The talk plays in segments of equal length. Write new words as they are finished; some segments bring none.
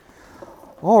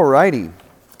Alrighty.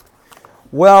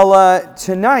 Well,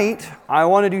 tonight I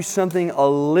want to do something a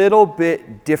little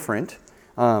bit different.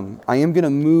 I am going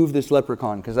to move this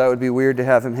leprechaun because that would be weird to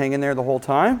have him hanging there the whole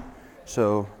time.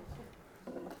 So,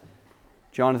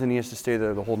 Jonathan, he has to stay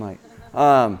there the whole night.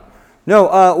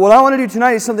 What I want to do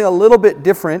tonight is something a little bit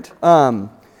different.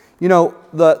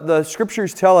 The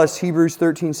scriptures tell us, Hebrews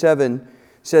 13:7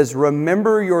 says,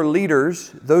 "Remember your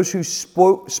leaders, those who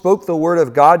spoke the word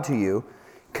of God to you.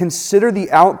 Consider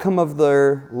the outcome of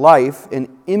their life and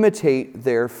imitate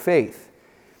their faith."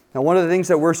 Now, one of the things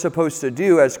that we're supposed to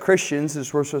do as Christians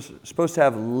is we're supposed to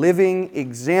have living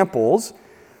examples.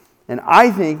 And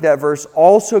I think that verse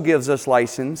also gives us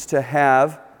license to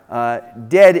have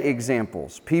dead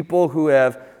examples. People who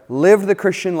have lived the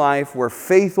Christian life, were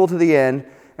faithful to the end,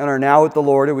 and are now with the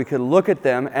Lord, and we could look at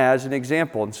them as an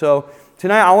example. And so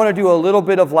tonight I want to do a little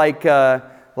bit of like a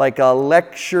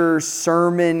lecture,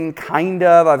 sermon, kind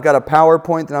of. I've got a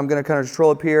PowerPoint that I'm going to kind of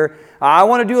scroll up here. I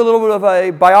want to do a little bit of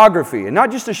a biography, and not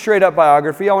just a straight-up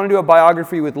biography. I want to do a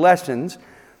biography with lessons.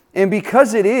 And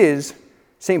because it is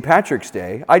St. Patrick's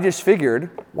Day, I just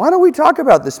figured, why don't we talk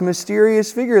about this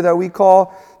mysterious figure that we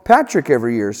call Patrick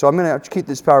every year? So I'm going to have to keep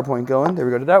this PowerPoint going. There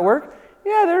we go. Did that work?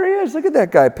 Yeah, there he is. Look at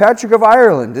that guy, Patrick of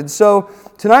Ireland. And so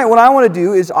tonight what I want to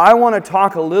do is I want to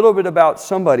talk a little bit about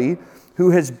somebody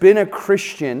who has been a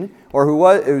Christian, or who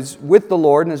was with the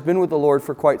Lord and has been with the Lord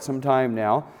for quite some time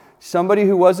now. Somebody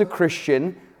who was a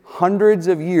Christian hundreds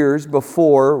of years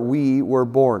before we were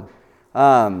born.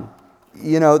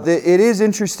 It is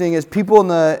interesting, as people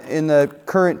in the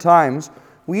current times,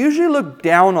 we usually look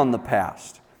down on the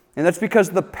past. And that's because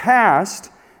the past,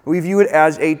 we view it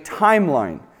as a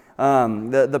timeline.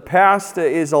 The past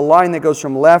is a line that goes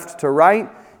from left to right.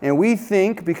 And we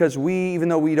think, because even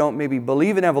though we don't maybe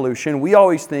believe in evolution, we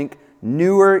always think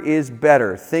newer is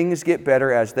better. Things get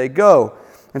better as they go.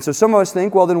 And so some of us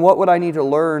think, well, then what would I need to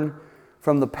learn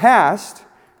from the past,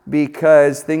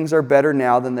 because things are better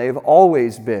now than they've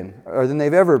always been, or than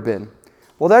they've ever been?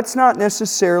 Well, that's not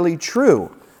necessarily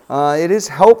true. It is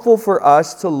helpful for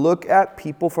us to look at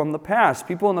people from the past.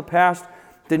 People in the past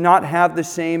did not have the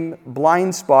same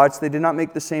blind spots. They did not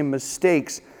make the same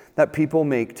mistakes that people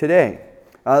make today.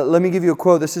 Let me give you a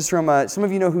quote. This is from, some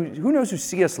of you know, who knows who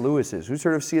C.S. Lewis is? Who's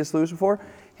heard of C.S. Lewis before?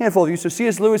 A handful of you. So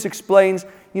C.S. Lewis explains,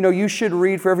 you should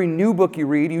read, for every new book you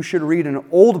read, you should read an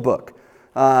old book,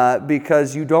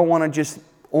 because you don't want to just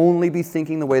only be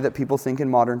thinking the way that people think in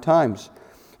modern times.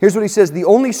 Here's what he says: the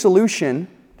only solution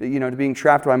to being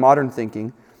trapped by modern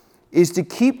thinking is to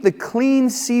keep the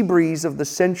clean sea breeze of the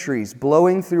centuries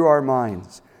blowing through our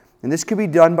minds. And this can be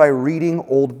done by reading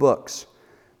old books.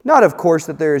 Not, of course,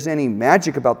 that there is any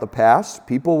magic about the past.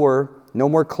 People were no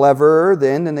more clever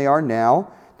then than they are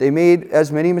now. They made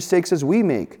as many mistakes as we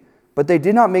make, but they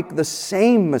did not make the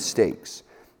same mistakes.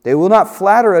 They will not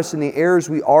flatter us in the errors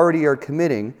we already are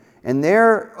committing, and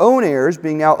their own errors,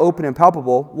 being now open and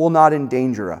palpable, will not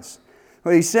endanger us.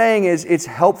 What he's saying is it's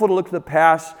helpful to look to the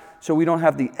past so we don't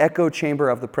have the echo chamber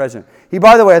of the present.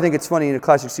 By the way, I think it's funny, in a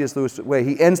classic C.S. Lewis way,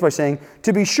 he ends by saying,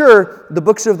 to be sure, the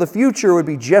books of the future would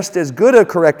be just as good a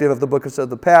corrective of the books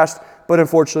of the past, but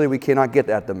unfortunately we cannot get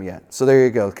at them yet. So there you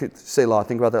go. Selah,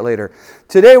 think about that later.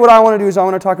 Today what I want to do is I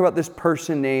want to talk about this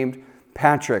person named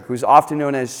Patrick, who's often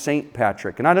known as St.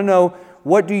 Patrick. And I don't know,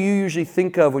 what do you usually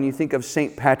think of when you think of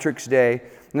St. Patrick's Day?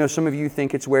 Some of you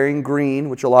think it's wearing green,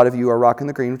 which a lot of you are rocking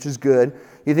the green, which is good.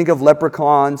 You think of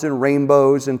leprechauns and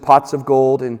rainbows and pots of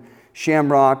gold and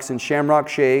shamrocks and shamrock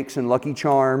shakes and Lucky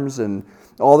Charms and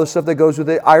all the stuff that goes with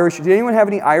it. Did anyone have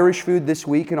any Irish food this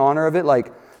week in honor of it?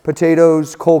 Like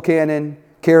potatoes, coal cannon,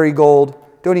 Kerrygold.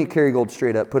 Don't eat Kerrygold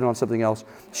straight up. Put it on something else.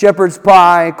 Shepherd's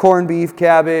pie, corned beef,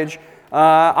 cabbage.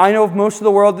 I know most of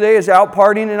the world today is out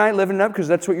partying tonight, living it up, because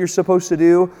that's what you're supposed to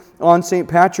do on St.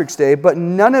 Patrick's Day. But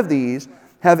none of these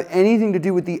have anything to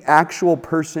do with the actual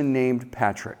person named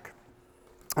Patrick.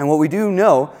 And what we do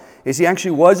know is he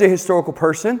actually was a historical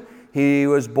person. He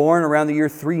was born around the year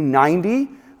 390,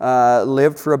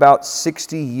 lived for about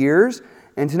 60 years.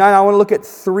 And tonight I want to look at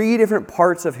three different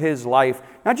parts of his life,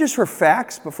 not just for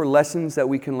facts, but for lessons that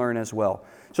we can learn as well.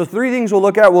 So three things we'll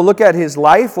look at. We'll look at his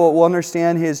life. We'll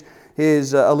understand his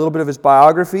a little bit of his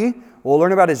biography. We'll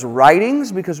learn about his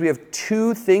writings, because we have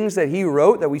two things that he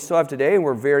wrote that we still have today, and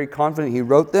we're very confident he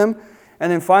wrote them.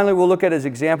 And then finally, we'll look at his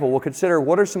example. We'll consider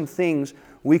what are some things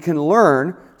we can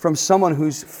learn from someone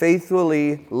who's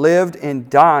faithfully lived and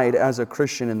died as a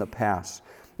Christian in the past.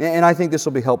 And I think this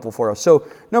will be helpful for us. So,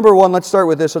 number one, let's start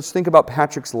with this. Let's think about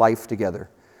Patrick's life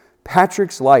together.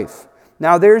 Patrick's life.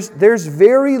 Now, there's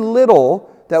very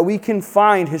little that we can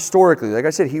find historically. Like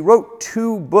I said, he wrote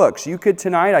 2 books. I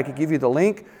could give you the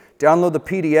link download the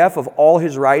PDF of all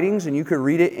his writings, and you could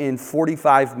read it in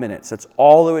 45 minutes. That's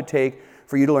all it would take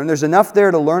for you to learn. There's enough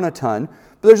there to learn a ton,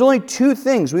 but there's only two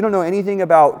things. We don't know anything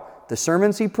about the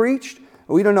sermons he preached.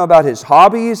 We don't know about his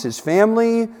hobbies, his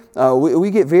family.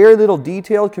 We get very little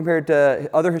detail compared to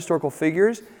other historical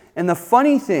figures. And the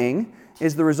funny thing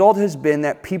is the result has been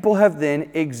that people have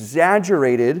then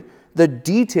exaggerated the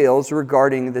details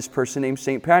regarding this person named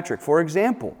St. Patrick. For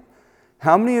example,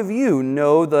 how many of you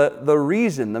know the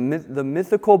reason, the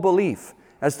mythical belief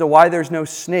as to why there's no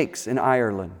snakes in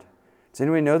Ireland? Does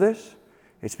anybody know this?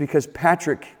 It's because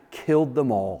Patrick killed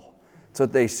them all. That's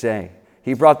what they say.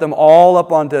 He brought them all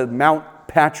up onto Mount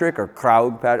Patrick or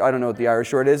Crowd Patrick, I don't know what the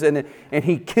Irish word is, and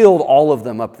he killed all of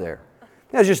them up there.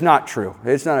 That's just not true.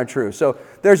 It's not true. So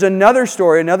there's another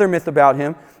story, another myth about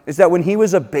him, is that when he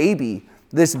was a baby,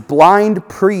 this blind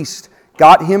priest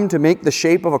got him to make the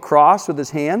shape of a cross with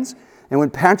his hands. And when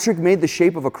Patrick made the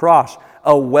shape of a cross,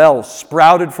 a well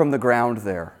sprouted from the ground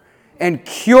there and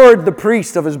cured the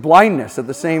priest of his blindness at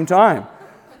the same time.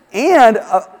 And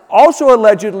also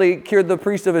allegedly cured the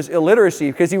priest of his illiteracy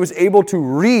because he was able to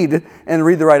read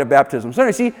the rite of baptism.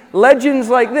 So see, legends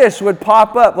like this would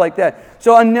pop up like that.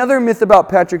 So another myth about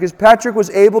Patrick is Patrick was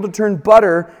able to turn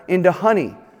butter into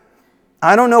honey.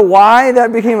 I don't know why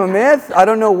that became a myth. I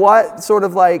don't know what sort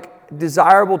of like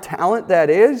desirable talent that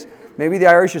is. Maybe the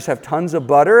Irish just have tons of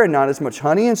butter and not as much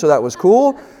honey, and so that was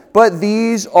cool. But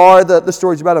these are the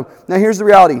stories about him. Now here's the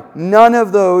reality. None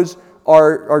of those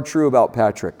are true about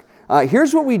Patrick.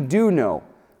 Here's what we do know.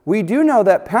 We do know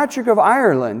that Patrick of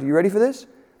Ireland, you ready for this?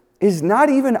 Is not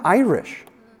even Irish.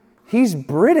 He's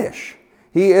British.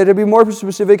 To be more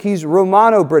specific, he's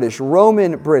Romano-British,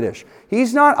 Roman British.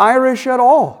 He's not Irish at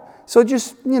all. So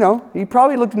just, he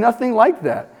probably looked nothing like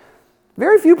that.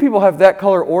 Very few people have that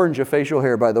color orange of facial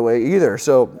hair, by the way, either.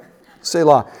 So,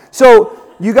 Selah. So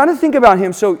you got to think about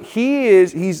him. So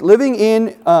he's living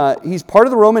in, he's part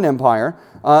of the Roman Empire.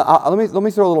 Let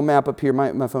me throw a little map up here.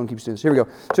 My phone keeps doing this. Here we go.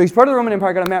 So he's part of the Roman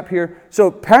Empire. I got a map here.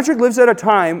 So Patrick lives at a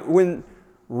time when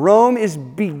Rome is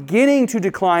beginning to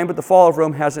decline, but the fall of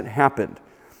Rome hasn't happened.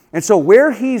 And so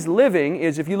where he's living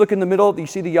is, if you look in the middle, you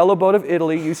see the yellow boat of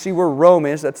Italy. You see where Rome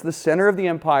is. That's the center of the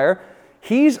empire.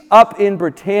 He's up in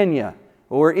Britannia,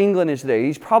 where England is today.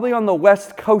 He's probably on the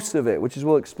west coast of it, which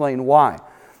we'll explain why.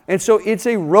 And so it's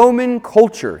a Roman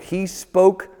culture. He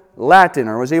spoke Latin,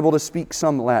 or was able to speak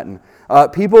some Latin.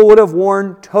 People would have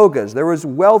worn togas. There was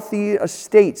wealthy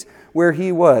estates where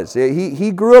he was.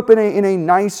 He grew up in a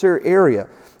nicer area.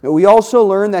 We also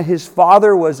learn that his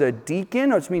father was a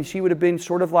deacon, which means he would have been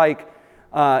sort of like,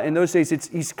 in those days,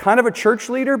 he's kind of a church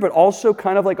leader, but also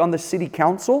kind of like on the city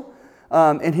council.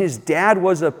 And his dad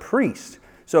was a priest.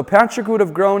 So Patrick would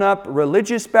have grown up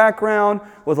religious background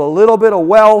with a little bit of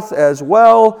wealth as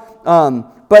well.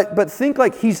 But think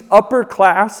like he's upper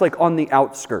class, like on the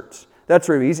outskirts. That's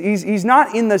where he's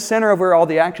not in the center of where all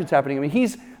the action's happening. I mean,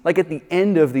 he's like at the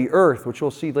end of the earth, which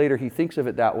we'll see later. He thinks of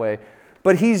it that way.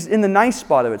 But he's in the nice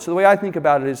spot of it. So the way I think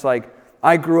about it is like,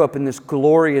 I grew up in this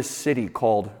glorious city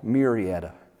called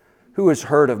Murrieta. Who has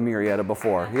heard of Murrieta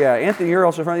before? Yeah, Anthony, you're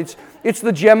also from it. It's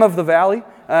the gem of the valley.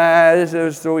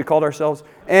 That's what we called ourselves.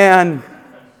 And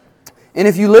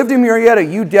if you lived in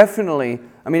Murrieta, you definitely,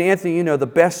 Anthony, the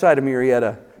best side of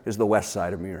Murrieta is the west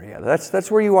side of Murrieta.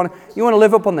 That's where you want to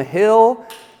live up on the hill.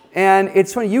 And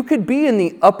it's funny, you could be in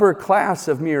the upper class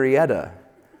of Murrieta,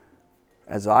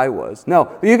 as I was.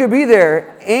 No, you could be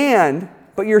there,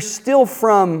 but you're still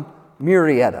from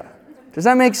Murrieta. Does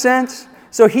that make sense?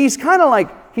 So he's kind of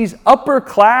like, he's upper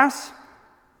class,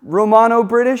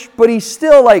 Romano-British, but he's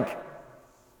still like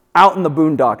out in the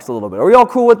boondocks a little bit. Are we all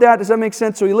cool with that? Does that make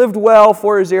sense? So he lived well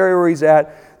for his area where he's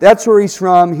at. That's where he's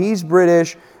from. He's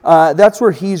British. That's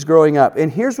where he's growing up.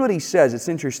 And here's what he says. It's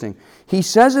interesting. He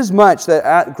says as much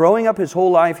that growing up his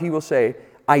whole life, he will say,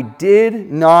 I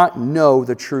did not know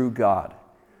the true God.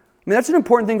 That's an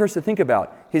important thing for us to think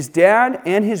about. His dad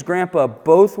and his grandpa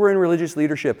both were in religious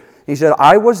leadership. He said,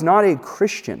 I was not a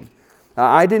Christian.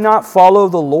 I did not follow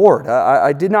the Lord.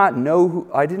 I did not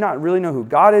really know who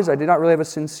God is. I did not really have a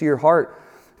sincere heart.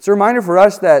 It's a reminder for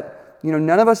us that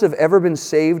none of us have ever been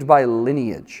saved by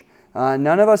lineage.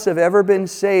 None of us have ever been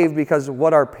saved because of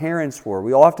what our parents were.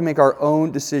 We all have to make our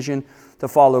own decision to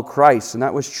follow Christ, and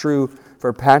that was true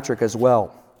for Patrick as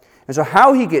well. And so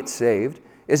how he gets saved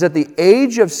is at the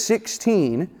age of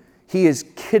 16, he is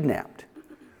kidnapped.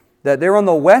 That they're on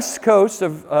the west coast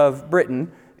of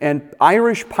Britain, and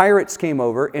Irish pirates came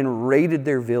over and raided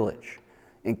their village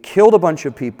and killed a bunch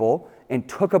of people and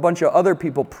took a bunch of other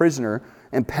people prisoner.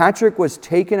 And Patrick was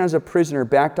taken as a prisoner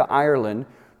back to Ireland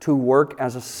to work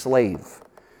as a slave.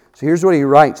 So here's what he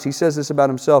writes. He says this about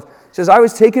himself. He says, I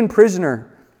was taken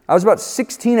prisoner. I was about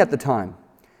 16 at the time.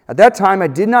 At that time, I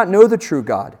did not know the true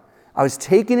God. I was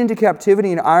taken into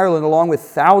captivity in Ireland along with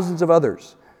thousands of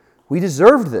others. We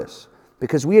deserved this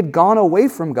because we had gone away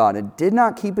from God and did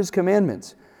not keep His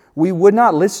commandments. We would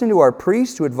not listen to our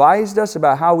priest who advised us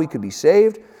about how we could be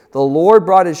saved. The Lord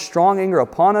brought His strong anger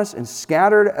upon us and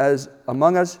scattered as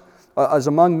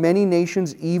among many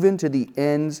nations, even to the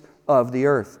ends of the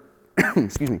earth.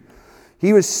 Excuse me.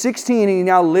 He was 16 and he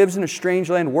now lives in a strange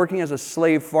land working as a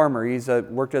slave farmer. He's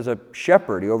worked as a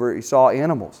shepherd. He saw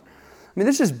animals. I mean,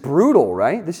 this is brutal,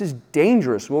 right? This is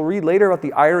dangerous. We'll read later about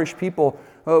the Irish people.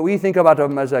 We think about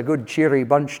them as a good, cheery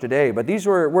bunch today, but these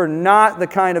were not the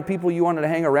kind of people you wanted to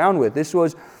hang around with. This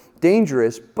was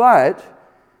dangerous, but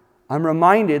I'm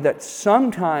reminded that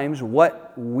sometimes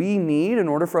what we need in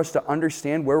order for us to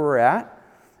understand where we're at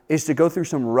is to go through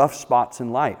some rough spots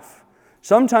in life.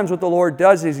 Sometimes what the Lord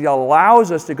does is He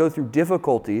allows us to go through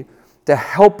difficulty to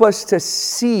help us to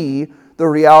see the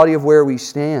reality of where we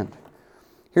stand.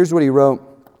 Here's what he wrote.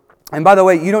 And by the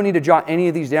way, you don't need to jot any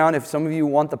of these down. If some of you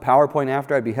want the PowerPoint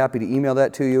after, I'd be happy to email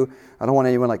that to you. I don't want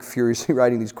anyone furiously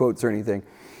writing these quotes or anything.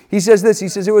 He says this. He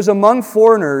says, it was among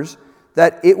foreigners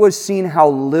that it was seen how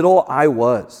little I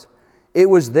was. It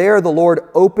was there the Lord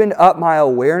opened up my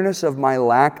awareness of my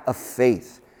lack of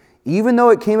faith. Even though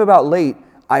it came about late,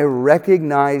 I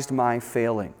recognized my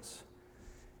failings.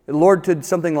 The Lord did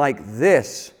something like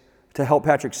this to help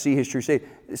Patrick see his true state.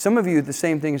 Some of you, the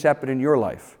same thing has happened in your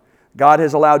life. God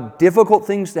has allowed difficult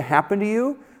things to happen to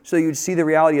you so you'd see the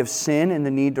reality of sin and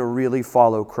the need to really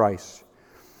follow Christ.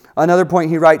 Another point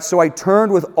he writes, so I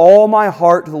turned with all my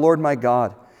heart to the Lord my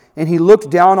God, and He looked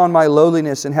down on my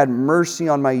lowliness and had mercy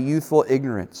on my youthful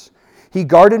ignorance. He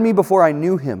guarded me before I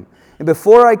knew Him, and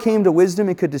before I came to wisdom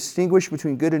and could distinguish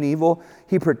between good and evil,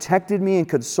 He protected me and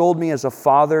consoled me as a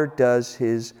father does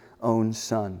his own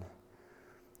son.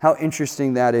 How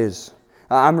interesting that is.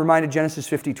 I'm reminded of Genesis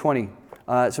 50:20.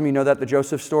 Some of you know that, the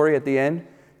Joseph story at the end.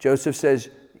 Joseph says,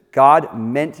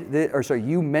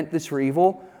 you meant this for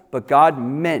evil, but God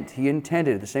meant, He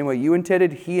intended, the same way you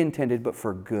intended, He intended, but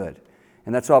for good.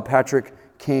 And that's how Patrick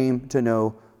came to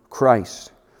know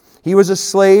Christ. He was a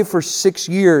slave for 6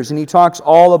 years, and he talks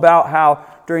all about how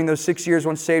during those 6 years,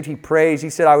 once saved, he prays. He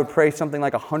said, I would pray something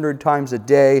like 100 times a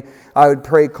day. I would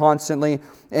pray constantly.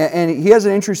 And he has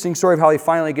an interesting story of how he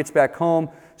finally gets back home.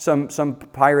 Some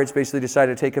pirates basically decide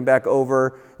to take him back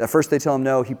over. At first they tell him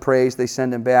no, he prays, they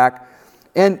send him back.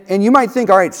 And you might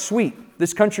think, all right, sweet,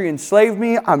 this country enslaved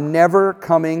me, I'm never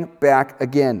coming back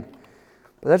again.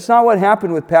 But that's not what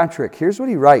happened with Patrick. Here's what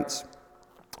he writes.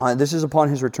 This is upon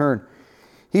his return.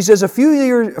 He says, a few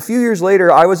years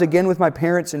later, I was again with my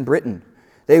parents in Britain.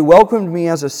 They welcomed me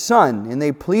as a son, and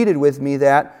they pleaded with me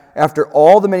that, after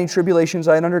all the many tribulations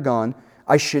I had undergone,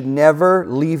 I should never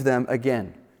leave them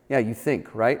again. Yeah, you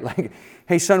think, right? Like,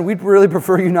 hey, son, we'd really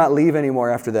prefer you not leave anymore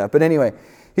after that. But anyway,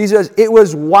 he says, it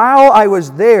was while I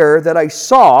was there that I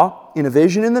saw, in a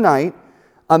vision in the night,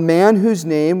 a man whose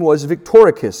name was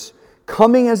Victoricus,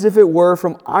 coming as if it were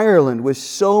from Ireland with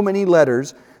so many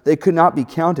letters they could not be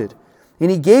counted. And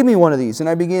he gave me one of these, and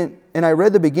I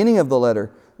read the beginning of the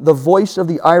letter, the voice of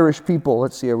the Irish people.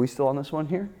 Let's see, are we still on this one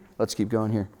here? Let's keep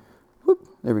going here. Whoop,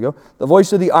 there we go. The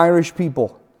voice of the Irish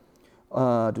people.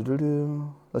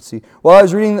 Let's see. While I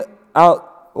was reading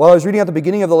out the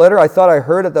beginning of the letter, I thought I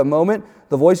heard at that moment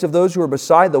the voice of those who were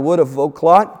beside the wood of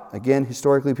Vauclot. Again,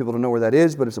 historically, people don't know where that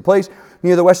is, but it's a place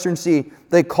near the Western Sea.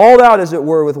 They called out, as it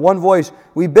were, with one voice,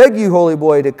 we beg you, holy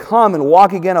boy, to come and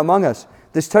walk again among us.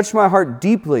 This touched my heart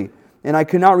deeply, and I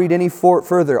could not read any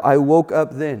further. I woke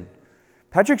up then.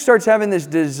 Patrick starts having this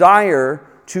desire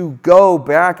to go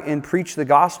back and preach the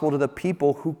gospel to the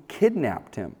people who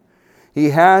kidnapped him.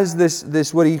 He has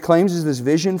this what he claims is this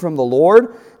vision from the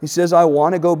Lord. He says, I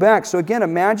want to go back. So again,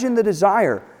 imagine the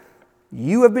desire.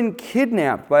 You have been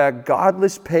kidnapped by a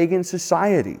godless pagan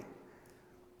society.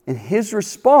 And his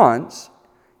response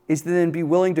is to then be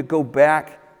willing to go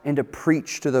back and to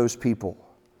preach to those people.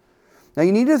 Now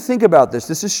you need to think about this.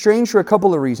 This is strange for a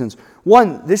couple of reasons.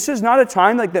 One, this is not a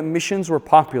time like that missions were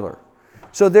popular.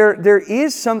 So there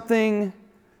is something,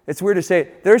 it's weird to say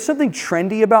it, there's something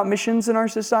trendy about missions in our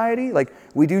society. Like,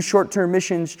 we do short-term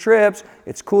missions trips.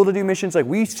 It's cool to do missions. Like,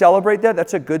 we celebrate that.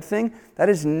 That's a good thing. That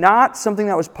is not something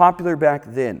that was popular back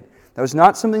then. That was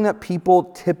not something that people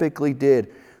typically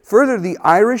did. Further, the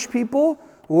Irish people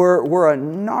were a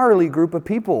gnarly group of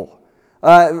people.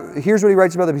 Here's what he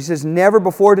writes about them. He says, never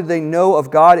before did they know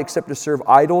of God except to serve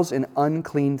idols and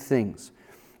unclean things.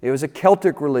 It was a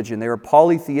Celtic religion. They were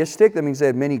polytheistic. That means they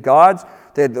had many gods.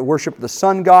 They had worshipped the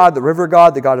sun god, the river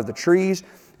god, the god of the trees.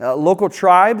 Local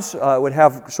tribes would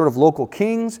have sort of local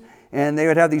kings, and they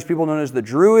would have these people known as the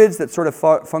Druids that sort of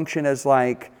function as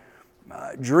like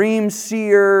dream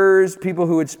seers, people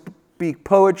who would speak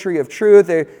poetry of truth.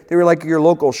 They were like your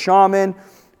local shaman.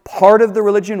 Part of the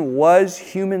religion was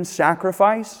human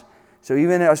sacrifice. So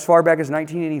even as far back as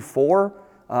 1984,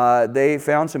 they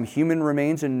found some human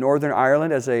remains in Northern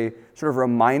Ireland as a sort of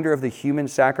reminder of the human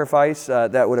sacrifice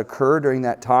that would occur during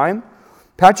that time.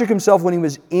 Patrick himself, when he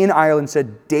was in Ireland,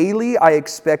 said, "Daily I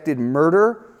expected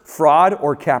murder, fraud,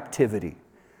 or captivity."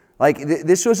 Like,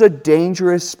 this was a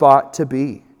dangerous spot to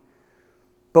be.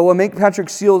 But what made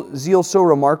Patrick's zeal so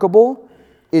remarkable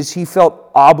is he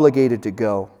felt obligated to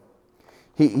go.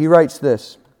 He writes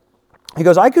this. He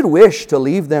goes, "I could wish to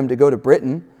leave them to go to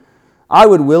Britain. I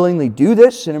would willingly do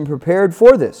this and am prepared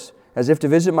for this, as if to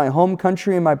visit my home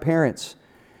country and my parents.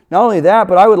 Not only that,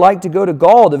 but I would like to go to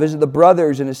Gaul to visit the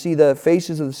brothers and to see the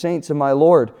faces of the saints of my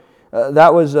Lord."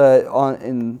 That was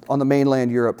on the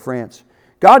mainland Europe, France.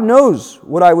 "God knows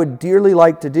what I would dearly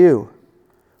like to do.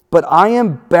 But I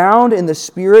am bound in the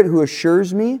Spirit who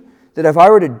assures me that if I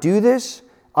were to do this,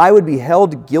 I would be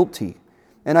held guilty.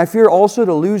 And I fear also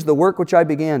to lose the work which I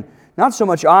began. Not so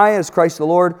much I as Christ the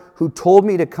Lord, who told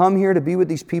me to come here to be with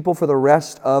these people for the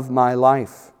rest of my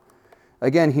life."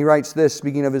 Again, he writes this,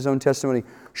 speaking of his own testimony.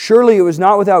 "Surely it was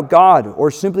not without God or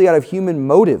simply out of human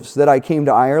motives that I came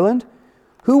to Ireland.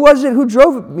 Who was it who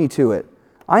drove me to it?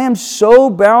 I am so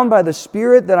bound by the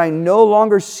Spirit that I no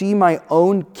longer see my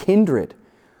own kindred.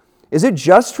 Is it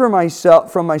just from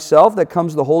myself that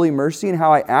comes the holy mercy in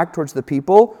how I act towards the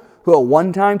people who at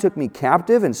one time took me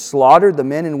captive and slaughtered the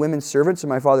men and women servants of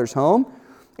my father's home?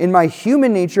 In my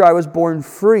human nature I was born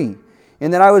free,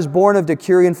 in that I was born of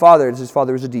decurion father," as his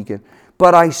father was a deacon,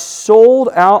 "but I sold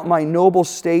out my noble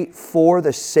state for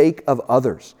the sake of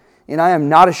others. And I am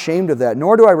not ashamed of that,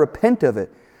 nor do I repent of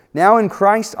it. Now in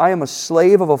Christ I am a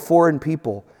slave of a foreign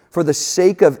people, for the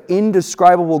sake of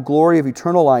indescribable glory of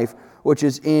eternal life, which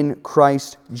is in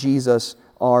Christ Jesus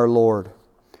our Lord."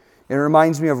 It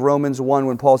reminds me of Romans 1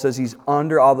 when Paul says he's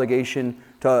under obligation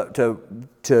to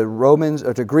Romans,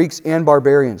 or to Greeks and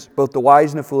barbarians, both the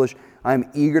wise and the foolish. "I am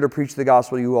eager to preach the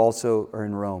gospel to you also are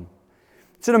in Rome."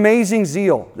 It's an amazing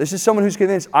zeal. This is someone who's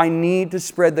convinced, I need to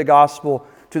spread the gospel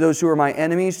to those who are my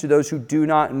enemies, to those who do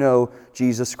not know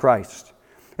Jesus Christ.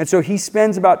 And so he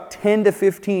spends about 10 to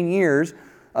 15 years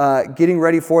getting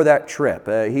ready for that trip.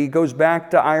 He goes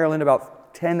back to Ireland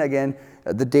about 10 again.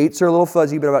 The dates are a little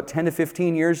fuzzy, but about 10 to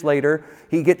 15 years later,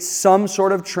 he gets some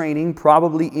sort of training,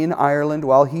 probably in Ireland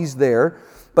while he's there.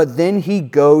 But then he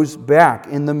goes back,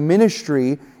 and the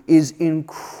ministry is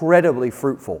incredibly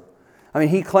fruitful. I mean,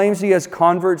 he claims he has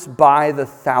converts by the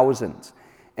thousands.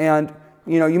 And,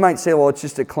 you might say, well, it's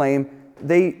just a claim.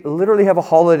 They literally have a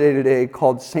holiday today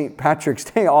called St. Patrick's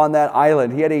Day on that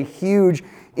island. He had a huge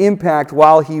impact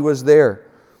while he was there.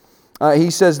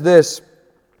 He says this.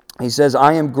 He says,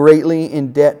 "I am greatly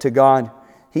in debt to God.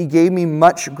 He gave me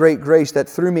much great grace that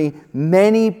through me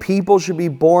many people should be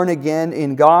born again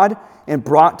in God and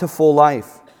brought to full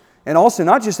life. And also,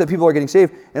 not just that people are getting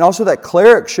saved, and also that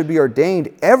clerics should be ordained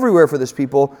everywhere for this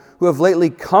people who have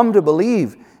lately come to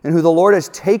believe and who the Lord has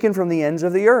taken from the ends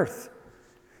of the earth."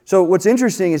 So what's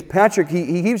interesting is Patrick,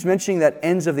 he keeps mentioning that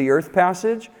ends of the earth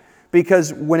passage,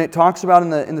 because when it talks about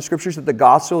in the scriptures that the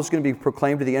gospel is going to be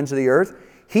proclaimed to the ends of the earth,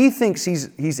 he thinks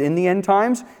he's in the end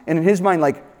times, and in his mind,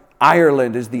 like,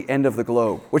 Ireland is the end of the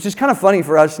globe, which is kind of funny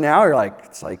for us now. You're like,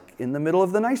 it's like in the middle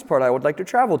of the nice part I would like to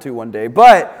travel to one day.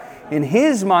 But in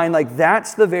his mind, like,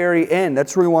 that's the very end.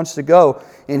 That's where he wants to go,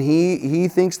 and he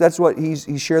thinks that's what he's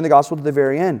sharing the gospel to the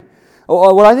very end.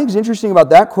 What I think is interesting about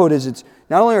that quote is it's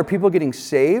not only are people getting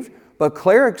saved, but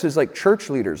clerics is like church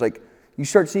leaders. Like, you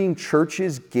start seeing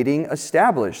churches getting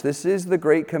established. This is the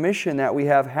Great Commission that we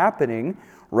have happening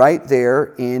right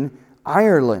there in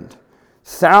Ireland.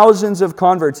 Thousands of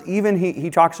converts. Even he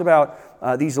talks about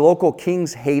these local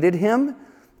kings hated him,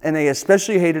 and they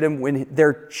especially hated him when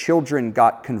their children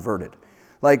got converted.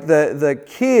 Like the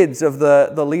kids of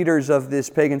the leaders of this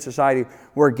pagan society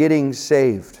were getting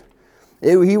saved.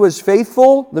 He was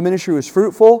faithful, the ministry was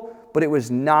fruitful, but it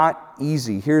was not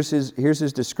easy. Here's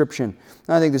his description.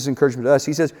 And I think this is encouragement to us.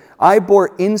 He says, "I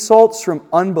bore insults from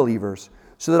unbelievers,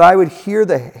 so that I would hear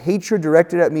the hatred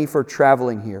directed at me for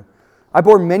traveling here. I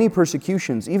bore many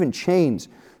persecutions, even chains,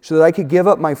 so that I could give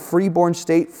up my freeborn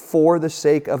state for the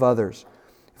sake of others.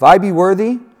 If I be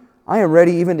worthy, I am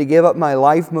ready even to give up my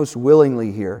life most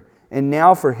willingly here, and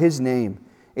now for His name.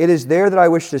 It is there that I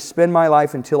wish to spend my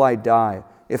life until I die,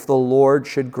 if the Lord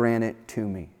should grant it to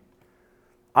me."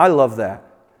 I love that.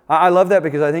 I love that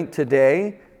because I think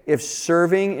today, if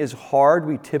serving is hard,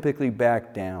 we typically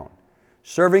back down.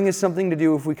 Serving is something to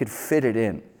do if we could fit it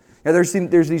in. Now, there's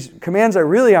these commands I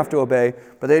really have to obey,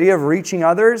 but the idea of reaching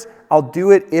others, I'll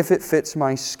do it if it fits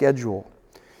my schedule.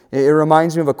 It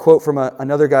reminds me of a quote from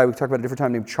another guy we talked about at a different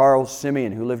time named Charles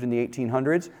Simeon, who lived in the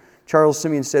 1800s. Charles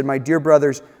Simeon said, "My dear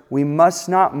brothers, we must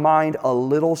not mind a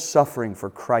little suffering for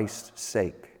Christ's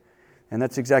sake." And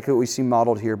that's exactly what we see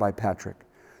modeled here by Patrick.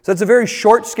 So it's a very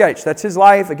short sketch. That's his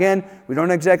life. Again, we don't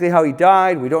know exactly how he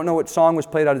died. We don't know what song was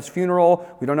played at his funeral.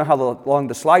 We don't know how long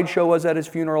the slideshow was at his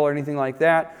funeral or anything like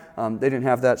that. They didn't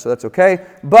have that, so that's okay.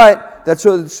 But that's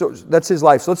his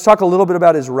life. So let's talk a little bit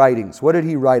about his writings. What did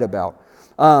he write about?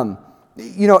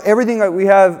 Everything that we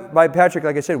have by Patrick,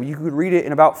 like I said, you could read it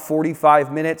in about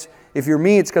 45 minutes. If you're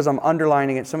me, it's because I'm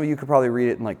underlining it. Some of you could probably read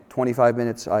it in like 25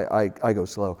 minutes. I go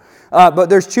slow. But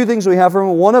there's two things we have from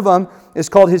him. One of them is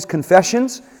called his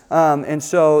Confessions. And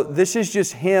so this is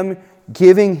just him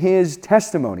giving his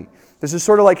testimony. This is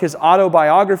sort of like his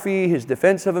autobiography, his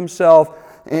defense of himself,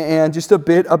 and just a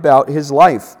bit about his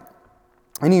life.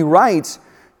 And he writes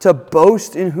to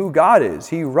boast in who God is.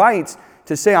 He writes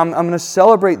to say, I'm going to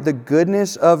celebrate the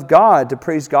goodness of God, to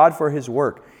praise God for His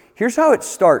work. Here's how it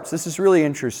starts. This is really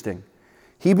interesting.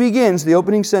 He begins the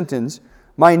opening sentence,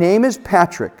 "My name is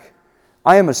Patrick.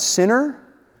 I am a sinner,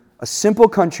 a simple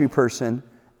country person,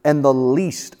 and the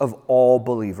least of all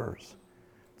believers."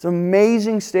 It's an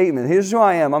amazing statement. Here's who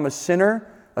I am. I'm a sinner,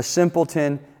 a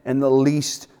simpleton, and the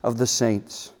least of the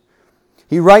saints.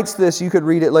 He writes this, you could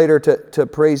read it later, to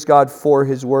praise God for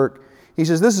His work. He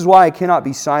says, "This is why I cannot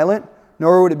be silent,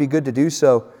 nor would it be good to do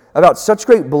so, about such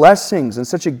great blessings and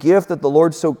such a gift that the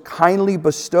Lord so kindly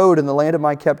bestowed in the land of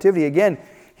my captivity." Again,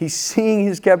 he's seeing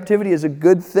his captivity as a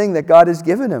good thing that God has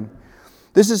given him.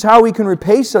 This is how we can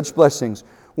repay such blessings.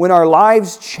 When our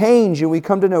lives change and we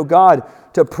come to know God,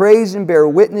 to praise and bear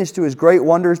witness to His great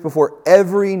wonders before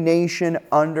every nation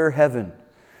under heaven.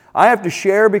 I have to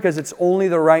share because it's only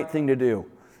the right thing to do.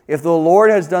 If the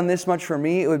Lord has done this much for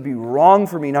me, it would be wrong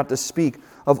for me not to speak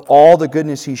of all the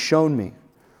goodness He's shown me.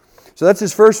 So that's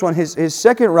his first one. His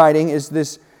second writing is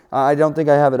this. I don't think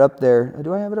I have it up there.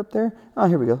 Do I have it up there? Oh,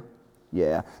 here we go.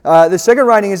 Yeah. The second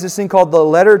writing is this thing called the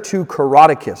letter to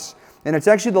Coroticus. And it's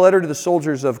actually the letter to the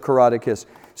soldiers of Coroticus.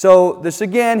 So this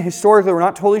again, historically, we're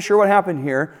not totally sure what happened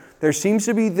here. There seems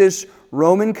to be this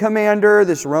Roman commander,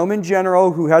 this Roman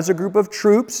general who has a group of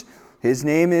troops. His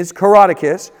name is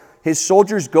Coroticus. His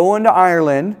soldiers go into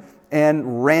Ireland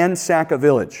and ransack a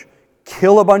village.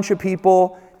 Kill a bunch of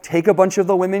people, take a bunch of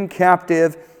the women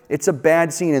captive. It's a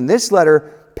bad scene. In this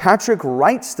letter, Patrick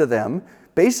writes to them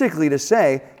basically to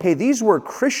say, hey, these were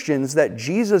Christians that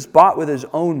Jesus bought with His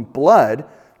own blood.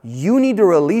 You need to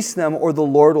release them or the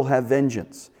Lord will have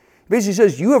vengeance. He basically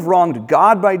says, you have wronged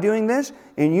God by doing this,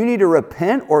 and you need to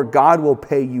repent or God will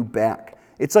pay you back.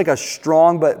 It's like a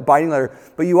strong but biting letter.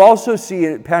 But you also see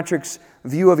it, Patrick's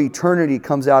view of eternity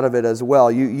comes out of it as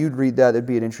well. You'd read that. It'd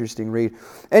be an interesting read.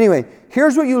 Anyway,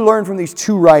 here's what you learn from these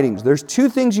two writings. There's two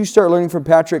things you start learning from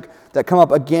Patrick that come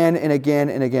up again and again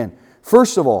and again.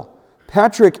 First of all,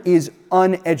 Patrick is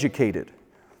uneducated.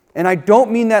 And I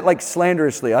don't mean that like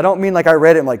slanderously. I don't mean like I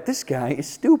read it and like, this guy is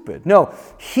stupid. No,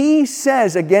 he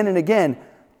says again and again,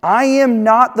 I am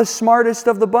not the smartest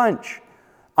of the bunch.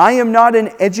 I am not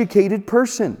an educated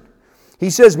person. He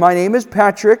says, my name is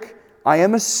Patrick. I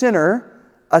am a sinner,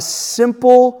 a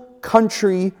simple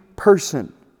country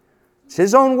person. It's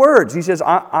his own words. He says,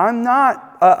 I'm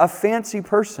not a fancy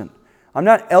person. I'm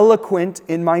not eloquent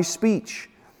in my speech.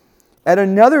 At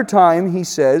another time, he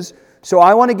says, so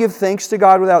I want to give thanks to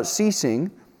God without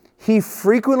ceasing. He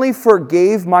frequently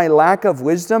forgave my lack of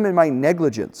wisdom and my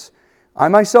negligence. I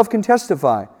myself can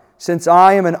testify, since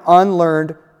I am an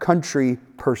unlearned country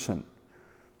person.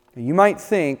 You might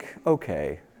think,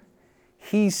 okay,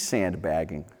 he's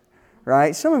sandbagging,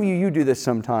 right? Some of you do this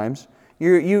sometimes.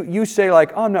 You say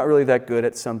like, oh, I'm not really that good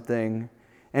at something.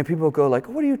 And people go like,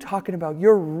 what are you talking about?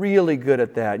 You're really good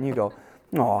at that. And you go,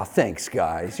 oh, thanks,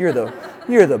 guys. You're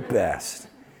the best.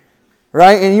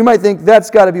 Right? And you might think that's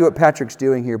got to be what Patrick's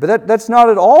doing here. But that's not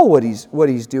at all what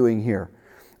he's doing here.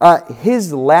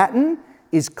 His Latin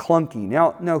is clunky.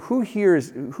 Now who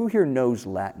here knows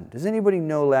Latin? Does anybody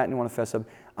know Latin and want to fess up?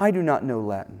 I do not know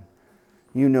Latin.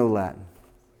 You know Latin.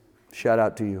 Shout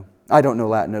out to you. I don't know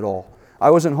Latin at all.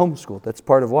 I wasn't homeschooled. That's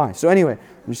part of why. So anyway,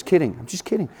 I'm just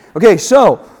kidding. Okay,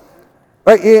 so,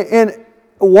 and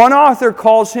one author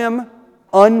calls him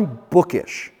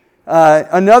unbookish.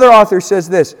 Another author says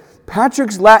this,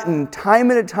 Patrick's Latin,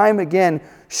 time and time again,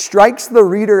 strikes the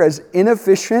reader as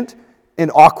inefficient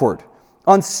and awkward.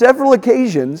 On several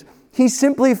occasions, he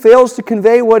simply fails to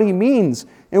convey what he means,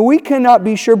 and we cannot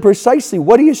be sure precisely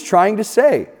what he is trying to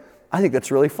say. I think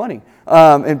that's really funny.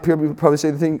 And people probably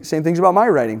say the same things about my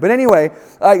writing. But anyway,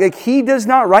 like he does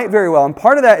not write very well. And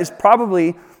part of that is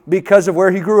probably because of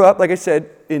where he grew up, like I said,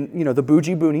 in the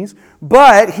bougie boonies.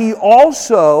 But he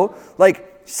also,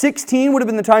 16 would have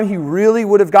been the time he really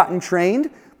would have gotten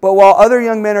trained. But while other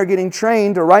young men are getting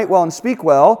trained to write well and speak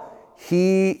well,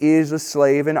 he is a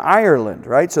slave in Ireland,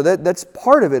 right? So that's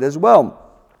part of it as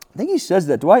well. I think he says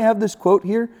that. Do I have this quote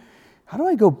here? How do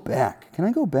I go back? Can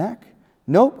I go back?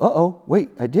 Nope. Uh-oh. Wait,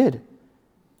 I did.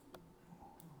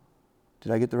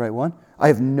 Did I get the right one? I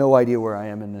have no idea where I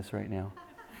am in this right now.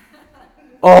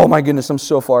 Oh my goodness, I'm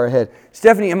so far ahead.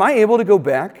 Stephanie, am I able to go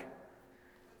back?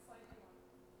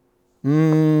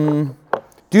 Do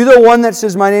the one that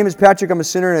says, my name is Patrick, I'm a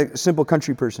sinner and a simple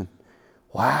country person.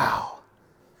 Wow.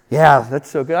 Yeah, that's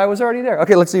so good. I was already there.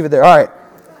 Okay, let's leave it there. All right.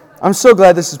 I'm so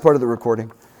glad this is part of the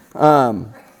recording.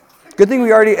 Good thing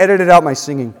we already edited out my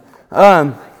singing.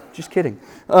 Just kidding.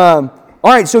 All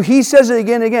right, so he says it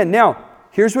again and again. Now,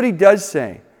 here's what he does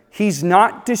say. He's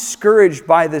not discouraged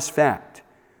by this fact.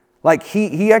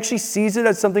 He actually sees it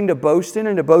as something to boast in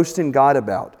and to boast in God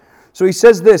about. So he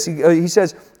says this. He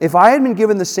says, if I had been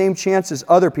given the same chance as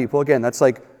other people, again, that's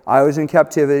like I was in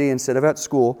captivity instead of at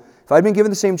school. If I'd been given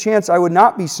the same chance, I would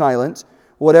not be silent,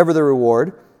 whatever the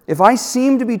reward. If I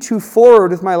seem to be too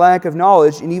forward with my lack of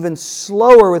knowledge and even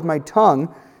slower with my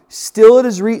tongue, still it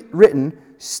is written,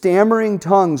 stammering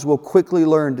tongues will quickly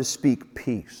learn to speak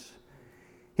peace.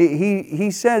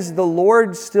 He says, the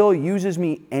Lord still uses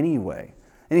me anyway.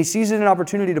 And he sees it an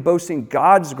opportunity to boast in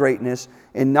God's greatness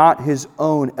and not his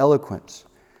own eloquence.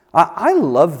 I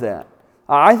love that.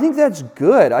 I think that's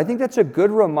good. I think that's a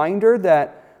good reminder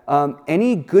that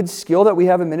any good skill that we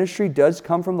have in ministry does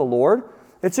come from the Lord.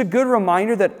 It's a good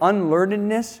reminder that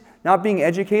unlearnedness, not being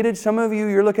educated, some of you,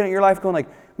 you're looking at your life going like,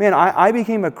 man, I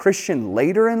became a Christian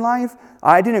later in life.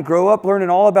 I didn't grow up learning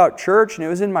all about church, and it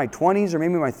was in my 20s or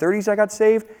maybe my 30s I got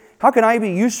saved. How can I be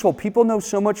useful? People know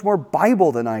so much more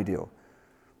Bible than I do.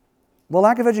 Well,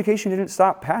 lack of education didn't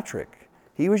stop Patrick.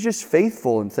 He was just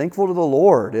faithful and thankful to the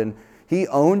Lord, and he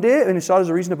owned it, and he saw it as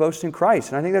a reason to boast in Christ.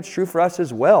 And I think that's true for us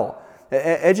as well.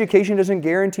 Education doesn't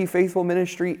guarantee faithful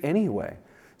ministry anyway.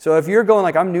 So if you're going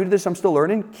like, I'm new to this, I'm still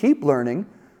learning, keep learning,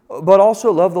 but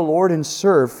also love the Lord and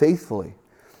serve faithfully.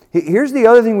 Here's the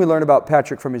other thing we learn about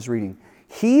Patrick from his reading.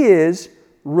 He is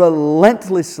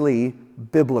relentlessly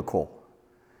biblical.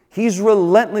 He's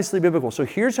relentlessly biblical. So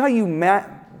here's how you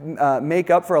make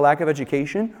up for a lack of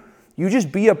education. You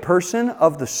just be a person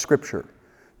of the Scripture.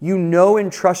 You know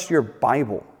and trust your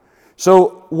Bible.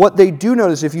 So what they do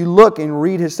notice, if you look and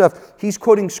read his stuff, he's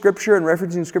quoting Scripture and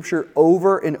referencing Scripture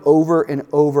over and over and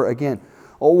over again.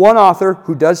 One author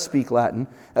who does speak Latin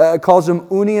calls him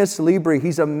unius libri.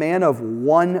 He's a man of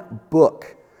one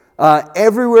book.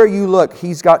 Everywhere you look,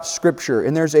 he's got Scripture,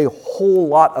 and there's a whole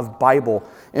lot of Bible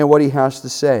in what he has to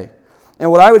say.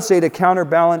 And what I would say to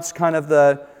counterbalance kind of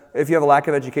if you have a lack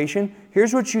of education,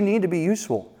 here's what you need to be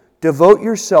useful. Devote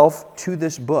yourself to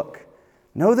this book.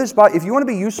 Know this Bible. If you want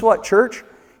to be useful at church,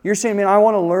 you're saying, man, I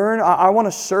want to learn, I want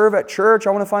to serve at church,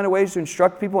 I want to find ways to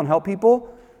instruct people and help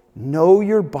people. Know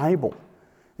your Bible.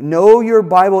 Know your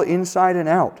Bible inside and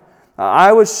out.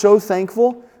 I was so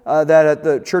thankful that at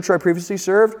the church where I previously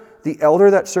served, the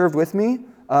elder that served with me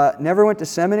never went to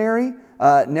seminary,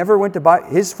 never went to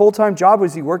his full-time job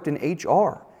was he worked in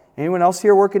HR. Anyone else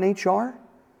here work in HR?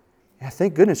 Yeah,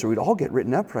 thank goodness, or we'd all get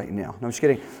written up right now. No, I'm just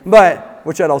kidding. But,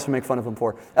 which I'd also make fun of him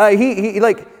for.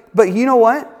 But you know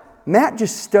what? Matt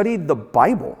just studied the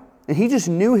Bible. And he just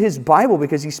knew his Bible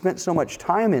because he spent so much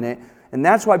time in it. And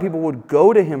that's why people would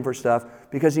go to him for stuff,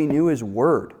 because he knew his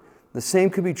Word. The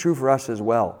same could be true for us as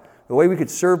well. The way we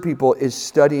could serve people is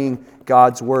studying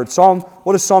God's Word.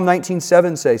 What does Psalm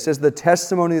 19:7 say? It says, the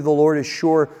testimony of the Lord is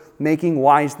sure, making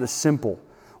wise the simple.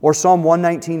 Or Psalm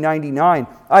 119:99,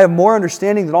 I have more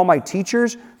understanding than all my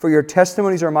teachers, for your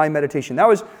testimonies are my meditation. That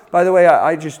was, by the way,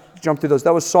 I just jumped through those.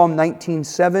 That was Psalm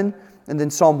 19:7, and then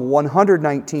Psalm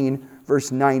 119,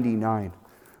 verse 99.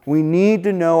 We need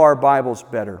to know our Bibles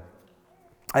better.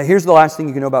 Here's the last thing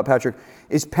you can know about Patrick,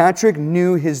 is Patrick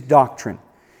knew his doctrine.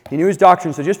 He knew his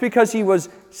doctrine. So just because he was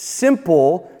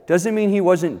simple doesn't mean he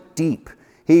wasn't deep.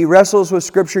 He wrestles with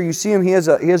Scripture. You see him, he has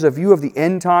a view of the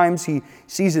end times. He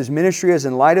sees his ministry as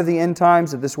in light of the end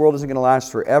times, that this world isn't going to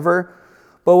last forever.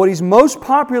 But what he's most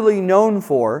popularly known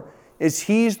for is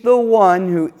he's the one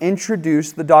who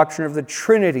introduced the doctrine of the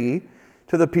Trinity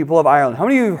to the people of Ireland. How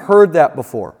many of you have heard that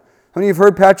before? How many of you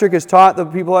have heard Patrick has taught the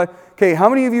people? Okay, how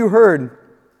many of you heard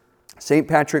St.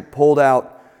 Patrick pulled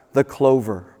out the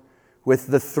clover with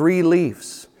the 3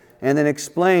 leaves and then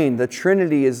explained the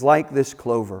Trinity is like this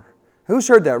clover? Who's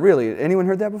heard that, really? Anyone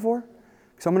heard that before?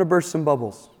 because I'm going to burst some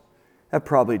bubbles. That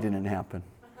probably didn't happen.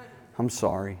 I'm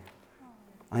sorry.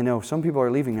 I know some people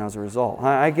are leaving now as a result.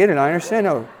 I get it. I understand.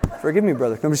 No, forgive me,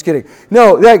 brother. I'm just kidding.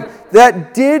 No,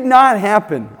 that did not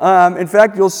happen. In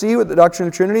fact, you'll see with the doctrine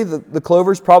of Trinity, the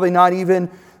clover is probably not even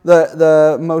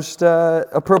the most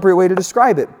appropriate way to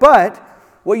describe it. But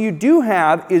what you do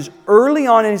have is early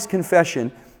on in his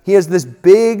confession, he has this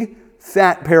big,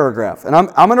 fat paragraph. And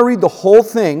I'm going to read the whole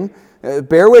thing.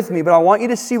 Bear with me, but I want you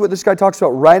to see what this guy talks about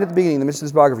right at the beginning, in the midst of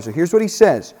his biography. So here's what he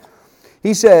says.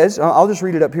 He says, I'll just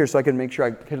read it up here so I can make sure I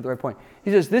hit at the right point.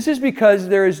 He says, "This is because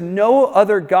there is no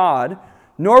other God,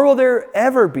 nor will there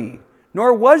ever be,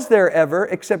 nor was there ever,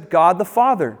 except God the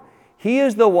Father. He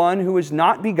is the one who is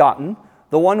not begotten,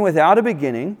 the one without a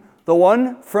beginning, the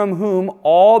one from whom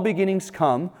all beginnings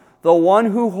come, the one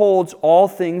who holds all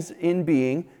things in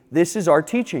being. This is our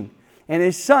teaching. And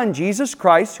His Son, Jesus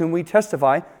Christ, whom we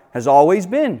testify, has always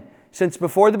been, since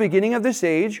before the beginning of this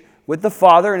age, with the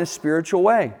Father in a spiritual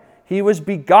way. He was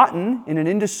begotten in an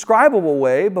indescribable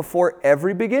way before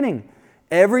every beginning.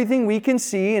 Everything we can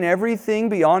see and everything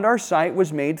beyond our sight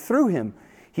was made through Him.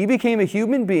 He became a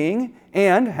human being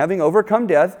and, having overcome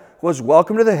death, was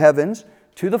welcomed to the heavens,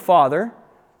 to the Father.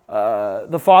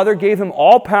 The Father gave Him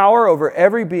all power over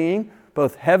every being,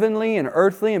 both heavenly and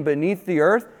earthly and beneath the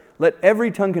earth. Let every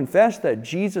tongue confess that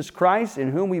Jesus Christ,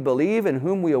 in whom we believe and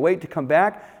whom we await to come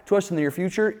back to us in the near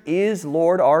future, is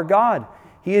Lord our God.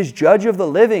 He is judge of the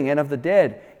living and of the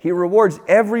dead. He rewards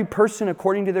every person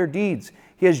according to their deeds.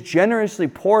 He has generously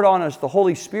poured on us the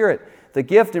Holy Spirit, the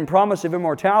gift and promise of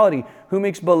immortality, who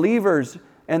makes believers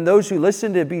and those who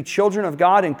listen to be children of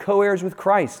God and co-heirs with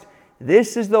Christ.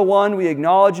 This is the one we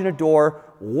acknowledge and adore,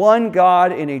 one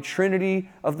God in a trinity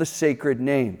of the sacred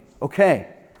name." Okay,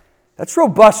 that's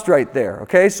robust right there.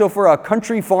 Okay, so for a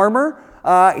country farmer,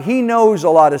 he knows a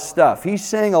lot of stuff. He's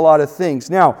saying a lot of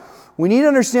things. Now, we need to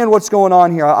understand what's going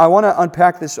on here. I want to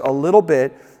unpack this a little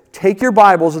bit. Take your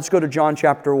Bibles. Let's go to John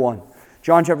chapter 1.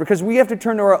 John chapter, because we have to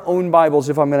turn to our own Bibles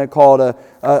if I'm going to call it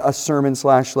a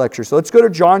sermon/lecture. So let's go to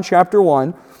John chapter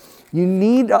 1. You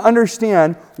need to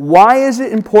understand, why is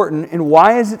it important and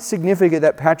why is it significant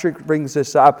that Patrick brings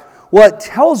this up? Well, it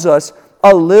tells us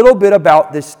a little bit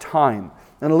about this time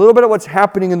and a little bit of what's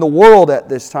happening in the world at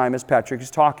this time as Patrick is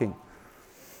talking.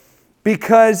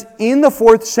 Because in the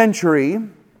 4th century,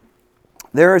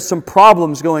 there are some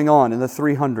problems going on in the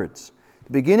 300s.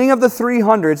 The beginning of the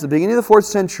 300s, the beginning of the 4th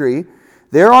century,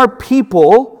 there are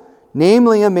people,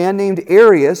 namely a man named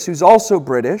Arius, who's also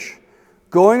British,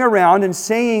 going around and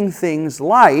saying things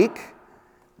like,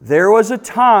 there was a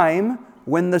time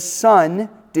when the Son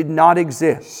did not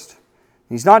exist.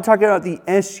 He's not talking about the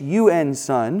S-U-N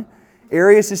Son.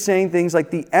 Arius is saying things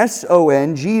like the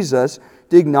S-O-N, Jesus,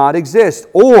 did not exist.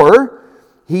 Or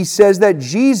he says that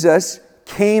Jesus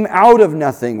came out of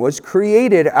nothing, was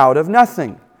created out of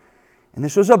nothing. And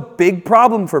this was a big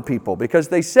problem for people because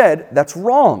they said, that's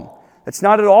wrong. That's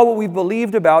not at all what we've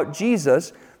believed about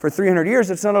Jesus for 300 years.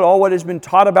 That's not at all what has been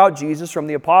taught about Jesus from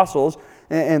the apostles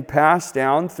and passed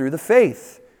down through the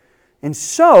faith. And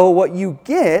so what you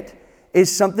get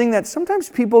is something that sometimes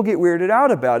people get weirded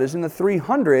out about, is in the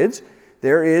 300s,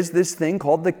 there is this thing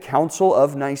called the Council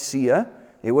of Nicaea.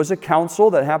 It was a council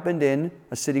that happened in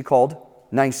a city called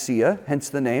Nicaea, hence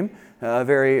the name.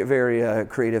 Very, very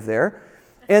creative there.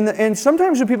 And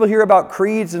sometimes when people hear about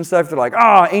creeds and stuff, they're like,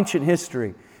 ancient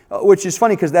history. Which is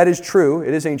funny because that is true.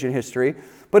 It is ancient history.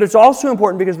 But it's also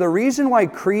important because the reason why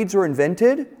creeds were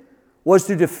invented was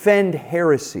to defend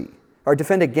heresy, or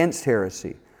defend against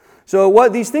heresy. So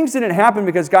these things didn't happen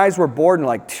because guys were bored and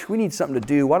like, we need something to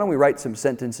do. Why don't we write some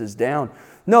sentences down?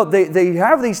 No, they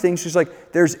have these things just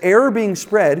like, there's error being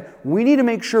spread. We need to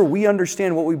make sure we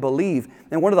understand what we believe.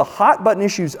 And one of the hot button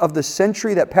issues of the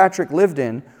century that Patrick lived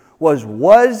in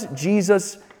was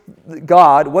Jesus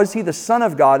God? Was He the Son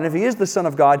of God? And if He is the Son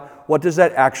of God, what does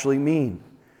that actually mean?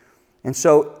 And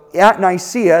so at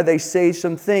Nicaea, they say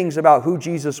some things about who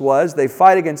Jesus was. They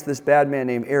fight against this bad man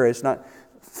named Arius, not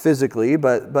physically,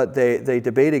 but they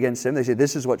debate against him. They say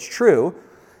this is what's true.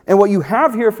 And what you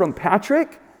have here from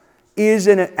Patrick is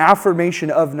an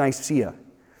affirmation of Nicaea.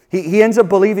 He ends up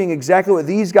believing exactly what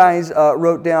these guys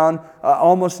wrote down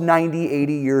almost 90,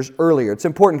 80 years earlier. It's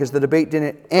important because the debate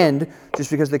didn't end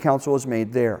just because the council was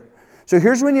made there. So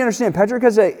here's what you understand. Patrick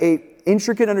has an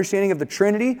intricate understanding of the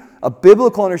Trinity, a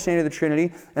biblical understanding of the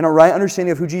Trinity, and a right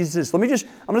understanding of who Jesus is. I'm just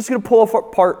going to pull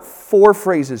apart 4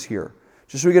 phrases here,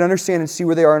 just so we can understand and see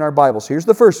where they are in our Bibles. Here's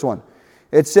the first one.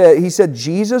 He said,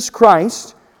 Jesus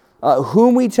Christ,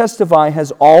 whom we testify,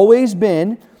 has always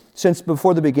been, since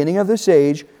before the beginning of this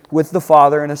age, with the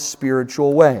Father in a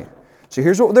spiritual way. So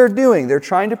here's what they're doing. They're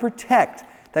trying to protect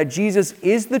that Jesus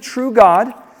is the true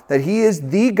God, that He is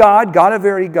the God, God of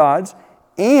very gods,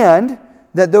 and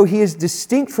that though He is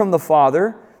distinct from the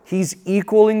Father, He's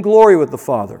equal in glory with the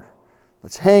Father.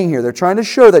 Let's hang here. They're trying to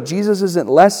show that Jesus isn't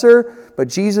lesser, but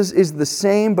Jesus is the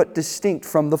same but distinct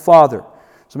from the Father.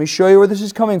 So let me show you where this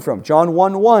is coming from. John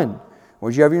 1:1,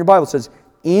 where you have in your Bible, it says,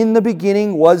 "In the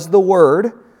beginning was the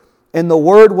Word, and the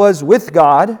Word was with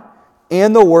God,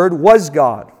 and the Word was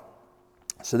God."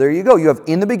 So there you go. You have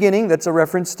in the beginning, that's a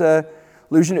reference to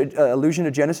allusion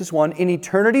to Genesis 1. In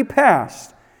eternity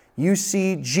past, you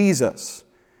see Jesus.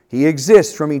 He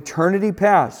exists from eternity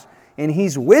past. And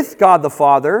He's with God the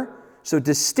Father, so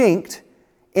distinct,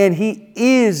 and He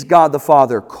is God the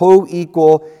Father,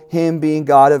 co-equal, Him being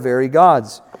God of very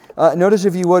gods. Notice,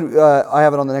 if you would, I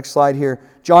have it on the next slide here,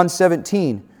 John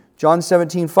 17. John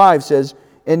 17:5 says,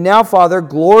 "And now, Father,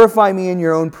 glorify me in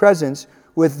your own presence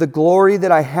with the glory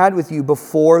that I had with you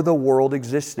before the world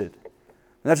existed."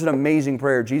 And that's an amazing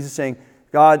prayer. Jesus saying,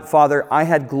 God, Father, I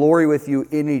had glory with you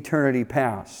in eternity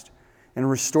past, and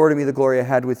restore to me the glory I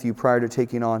had with you prior to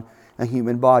taking on a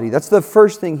human body. That's the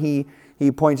first thing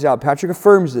he points out. Patrick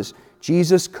affirms this.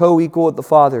 Jesus co-equal with the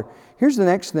Father. Here's the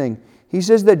next thing. He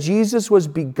says that Jesus was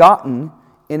begotten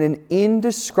in an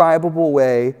indescribable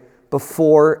way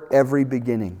before every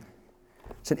beginning.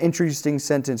 It's an interesting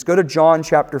sentence. Go to John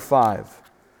chapter 5.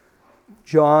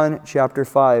 John chapter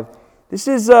 5. This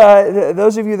is,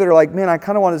 those of you that are like, man, I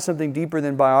kind of wanted something deeper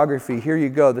than biography. Here you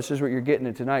go. This is what you're getting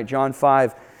at tonight. John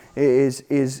 5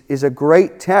 is a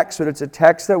great text, but it's a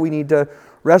text that we need to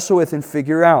wrestle with and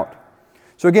figure out.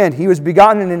 So again, He was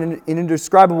begotten in an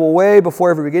indescribable way before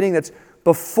every beginning. That's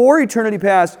before eternity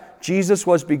past, Jesus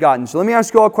was begotten. So let me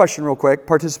ask you all a question real quick.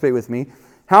 Participate with me.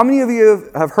 How many of you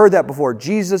have heard that before?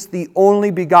 Jesus, the only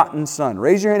begotten Son.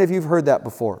 Raise your hand if you've heard that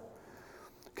before.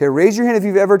 Okay, raise your hand if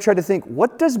you've ever tried to think,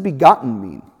 what does begotten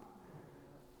mean?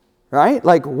 Right?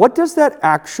 Like, what does that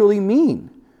actually mean?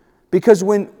 Because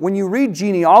when you read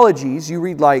genealogies, you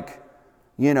read like,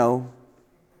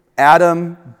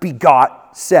 Adam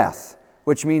begot Seth,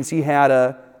 which means he had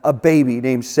a baby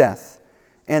named Seth.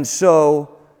 And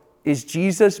so, is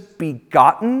Jesus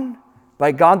begotten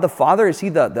by God the Father? Is He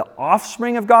the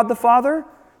offspring of God the Father?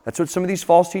 That's what some of these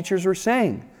false teachers were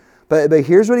saying. But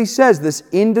here's what He says, this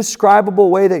indescribable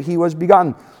way that He was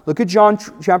begotten. Look at John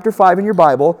chapter 5 in your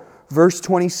Bible, verse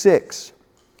 26.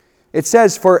 It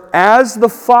says, "For as the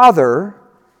Father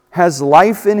has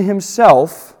life in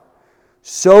Himself,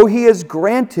 so He has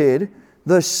granted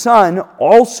the Son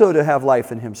also to have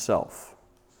life in Himself."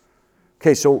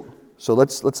 Okay, so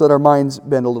let's let our minds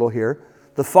bend a little here.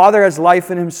 The Father has life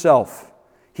in Himself.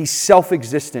 He's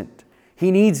self-existent.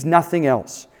 He needs nothing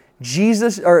else.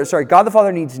 God the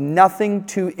Father needs nothing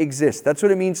to exist. That's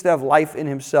what it means to have life in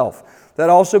Himself.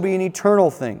 That'd also be an eternal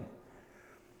thing.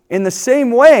 In the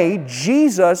same way,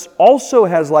 Jesus also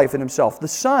has life in Himself. The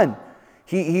Son,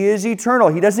 He is eternal.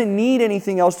 He doesn't need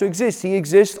anything else to exist. He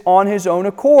exists on His own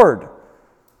accord.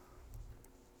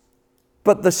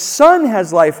 But the Son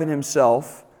has life in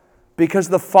Himself because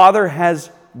the Father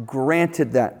has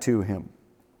granted that to Him.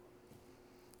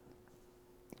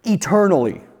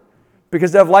 Eternally.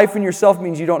 Because to have life in yourself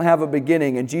means you don't have a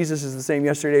beginning, and Jesus is the same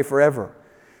yesterday, forever.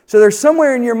 So there's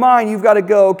somewhere in your mind you've got to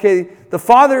go, okay, the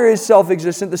Father is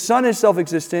self-existent, the Son is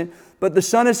self-existent, but the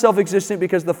Son is self-existent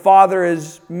because the Father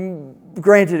has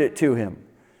granted it to Him.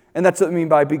 And that's what I mean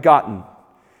by begotten.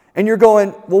 And you're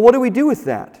going, well, what do we do with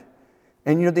that?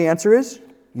 And you know what the answer is?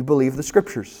 You believe the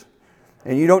Scriptures.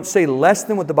 And you don't say less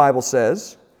than what the Bible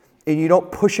says, and you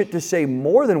don't push it to say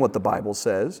more than what the Bible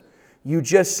says. You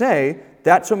just say,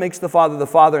 that's what makes the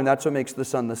Father, and that's what makes the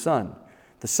Son the Son.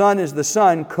 The Son is the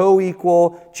Son,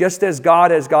 co-equal, just as God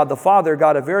the Father,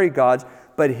 God of very gods,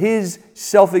 but His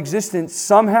self-existence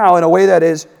somehow, in a way that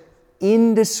is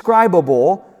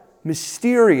indescribable,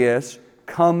 mysterious,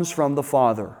 comes from the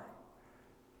Father.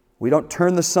 We don't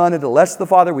turn the Son into less the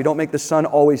Father. We don't make the Son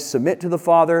always submit to the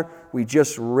Father. We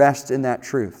just rest in that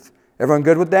truth. Everyone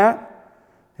good with that?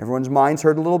 Everyone's mind's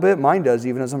hurt a little bit. Mine does,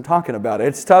 even as I'm talking about it.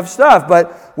 It's tough stuff,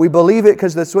 but we believe it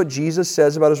because that's what Jesus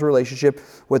says about His relationship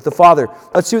with the Father.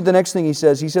 Let's see what the next thing He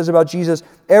says. He says about Jesus,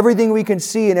 everything we can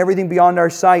see and everything beyond our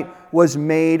sight was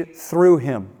made through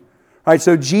Him. All right,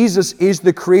 so Jesus is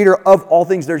the creator of all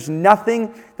things. There's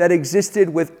nothing that existed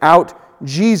without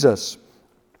Jesus.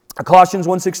 Colossians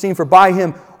 1:16, "For by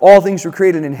Him all things were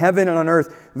created in heaven and on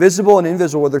earth, visible and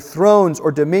invisible, whether thrones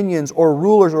or dominions or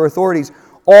rulers or authorities.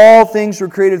 All things were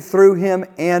created through Him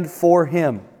and for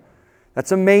Him."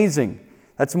 That's amazing.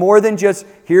 That's more than just,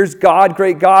 here's God,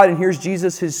 great God, and here's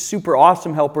Jesus, His super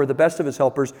awesome helper, the best of His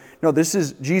helpers. No, this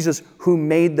is Jesus who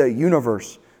made the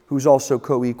universe, who's also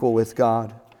co-equal with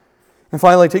God. And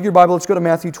finally, take your Bible, let's go to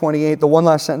Matthew 28. The one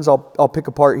last sentence I'll pick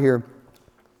apart here.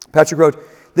 Patrick wrote,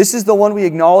 "This is the one we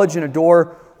acknowledge and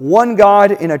adore, one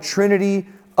God in a trinity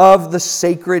of the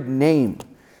sacred name."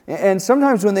 And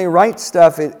sometimes when they write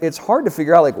stuff, it's hard to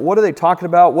figure out, like, what are they talking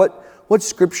about? What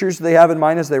scriptures do they have in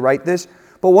mind as they write this?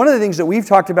 But one of the things that we've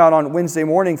talked about on Wednesday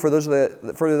morning, for those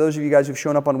of you guys who've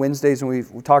shown up on Wednesdays and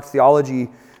we've talked theology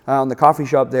on the coffee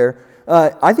shop there,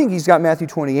 I think he's got Matthew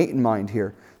 28 in mind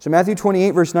here. So Matthew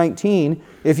 28, verse 19,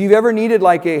 if you've ever needed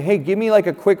like hey, give me like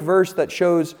a quick verse that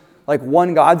shows like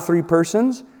one God, three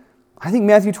persons, I think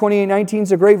Matthew 28, 19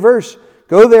 is a great verse.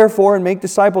 "Go therefore and make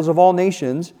disciples of all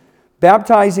nations,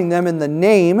 baptizing them in the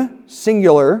name,"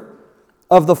 singular,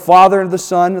 "of the Father and the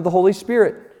Son and the Holy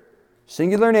Spirit."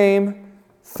 Singular name,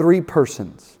 three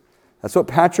persons. That's what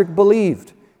Patrick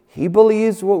believed. He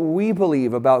believes what we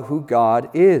believe about who God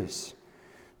is.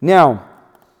 Now,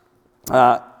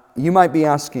 you might be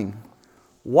asking,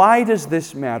 why does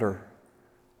this matter?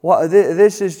 Well,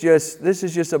 this is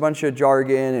just a bunch of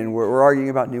jargon and we're arguing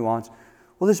about nuance.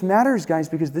 Well, this matters, guys,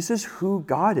 because this is who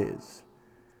God is.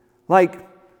 Like,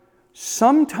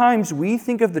 sometimes we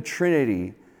think of the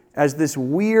Trinity as this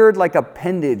weird like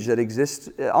appendage that exists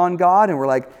on God, and we're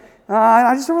like,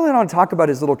 I just don't really want to talk about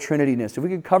His little Trinity-ness. If we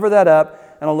could cover that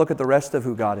up, and I'll look at the rest of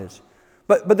who God is.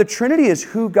 But the Trinity is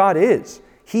who God is.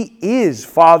 He is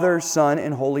Father, Son,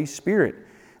 and Holy Spirit.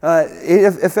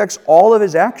 It affects all of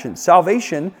His actions.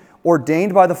 Salvation,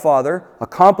 ordained by the Father,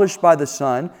 accomplished by the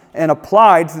Son, and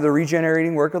applied through the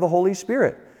regenerating work of the Holy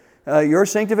Spirit. Your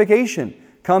sanctification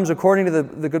comes according to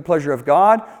the good pleasure of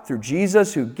God, through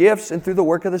Jesus, who gifts, and through the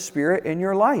work of the Spirit in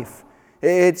your life.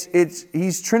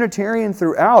 He's Trinitarian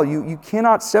throughout. You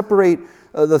cannot separate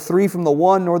the three from the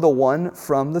one, nor the one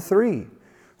from the three.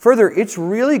 Further, it's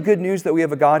really good news that we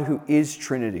have a God who is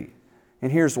Trinity.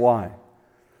 And here's why.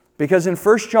 Because in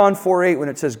 1 John 4:8, when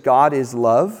it says God is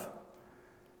love,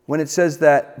 when it says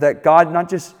that God not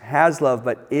just has love,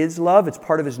 but is love, it's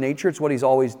part of His nature, it's what He's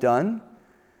always done.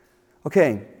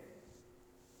 Okay,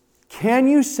 can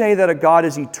you say that a God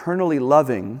is eternally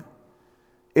loving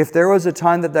if there was a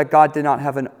time that God did not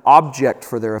have an object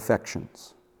for their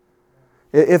affections?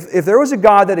 If there was a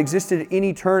God that existed in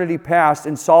eternity past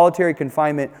in solitary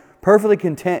confinement, perfectly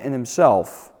content in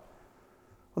Himself,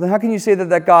 well, then how can you say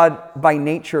that God by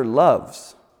nature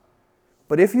loves?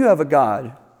 But if you have a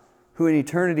God who in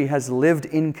eternity has lived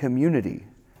in community,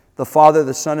 the Father,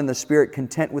 the Son, and the Spirit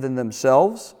content within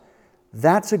themselves,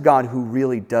 that's a God who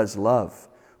really does love,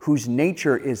 whose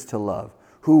nature is to love,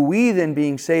 who we then,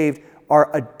 being saved, are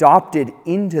adopted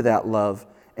into that love.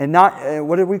 And not,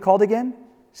 what are we called again?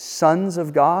 Sons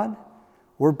of God.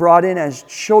 We're brought in as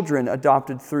children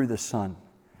adopted through the Son.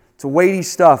 It's weighty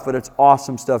stuff, but it's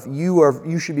awesome stuff.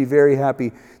 You should be very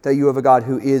happy that you have a God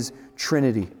who is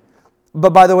Trinity.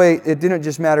 But by the way, it didn't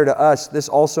just matter to us. This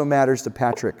also matters to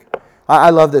Patrick.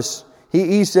 I love this.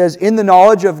 He says, in the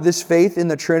knowledge of this faith in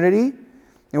the Trinity,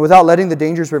 and without letting the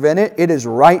dangers prevent it, it is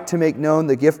right to make known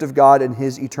the gift of God and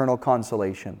His eternal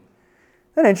consolation.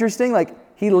 Isn't that interesting? Like,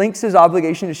 he links his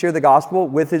obligation to share the gospel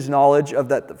with his knowledge of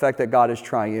the fact that God is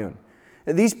triune.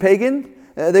 These pagan,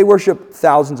 they worship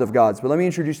thousands of gods, but let me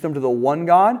introduce them to the one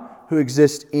God who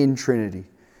exists in Trinity.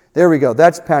 There we go.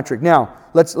 That's Patrick. Now,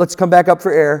 let's come back up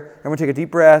for air. Everyone take a deep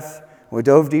breath. We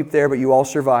dove deep there, but you all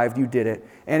survived. You did it.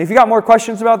 And if you got more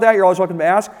questions about that, you're always welcome to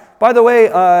ask. By the way,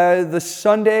 the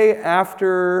Sunday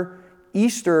after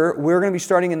Easter, we're going to be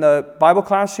starting in the Bible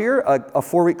class here, a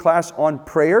 4-week class on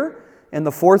prayer. And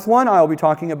the fourth one, I'll be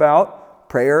talking about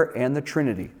prayer and the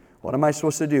Trinity. What am I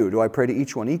supposed to do? Do I pray to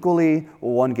each one equally?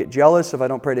 Will one get jealous if I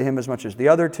don't pray to him as much as the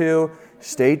other two?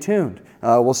 Stay tuned.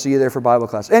 We'll see you there for Bible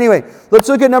class. Anyway, let's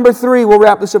look at number 3. We'll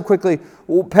wrap this up quickly.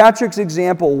 Patrick's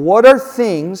example. What are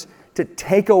things to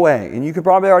take away? And you could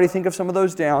probably already think of some of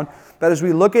those down. But as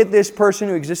we look at this person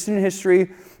who existed in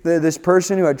history, this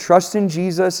person who had trust in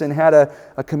Jesus and had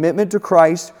a commitment to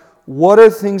Christ, what are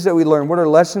things that we learn? What are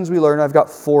lessons we learn? I've got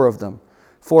 4 of them.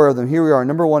 4 of them. Here we are.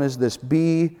 Number 1 is this.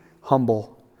 Be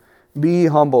humble. Be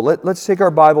humble. Let's take our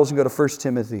Bibles and go to 1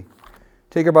 Timothy.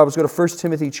 Take our Bibles, go to 1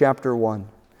 Timothy chapter 1.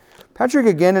 Patrick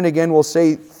again and again will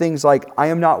say things like, I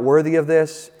am not worthy of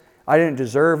this. I didn't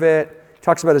deserve it. He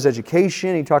talks about his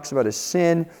education. He talks about his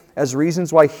sin as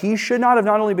reasons why he should not have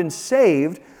not only been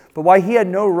saved, but why he had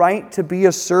no right to be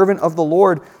a servant of the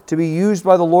Lord, to be used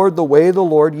by the Lord the way the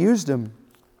Lord used him.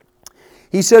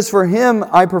 He says, for him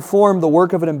I perform the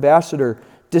work of an ambassador,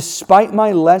 despite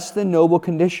my less than noble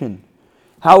condition.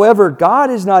 However, God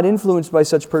is not influenced by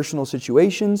such personal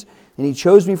situations, and He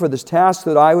chose me for this task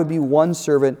that I would be one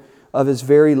servant of His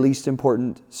very least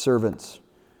important servants.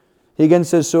 He again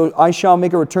says, so I shall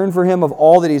make a return for him of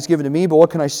all that he has given to me, but what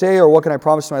can I say or what can I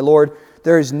promise to my Lord?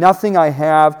 There is nothing I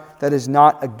have that is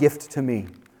not a gift to me.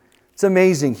 It's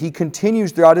amazing. He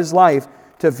continues throughout his life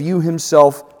to view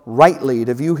himself rightly,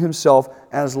 to view himself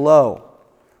as low.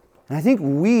 And I think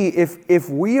if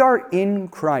we are in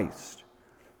Christ,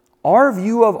 our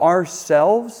view of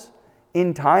ourselves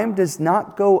in time does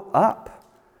not go up.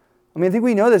 I mean, I think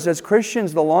we know this as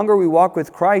Christians. The longer we walk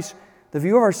with Christ, the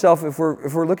view of ourselves, if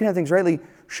we're looking at things rightly,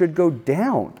 should go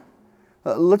down.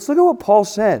 Let's look at what Paul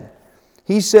said.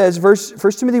 He says,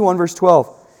 1 Timothy 1, verse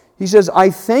 12, he says, I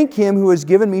thank him who has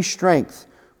given me strength,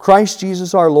 Christ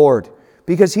Jesus our Lord,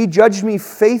 because he judged me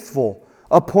faithful,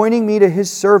 appointing me to his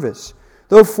service.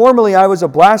 Though formerly I was a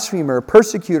blasphemer, a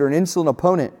persecutor, an insolent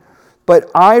opponent,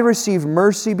 but I received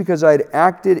mercy because I had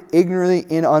acted ignorantly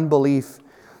in unbelief.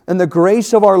 And the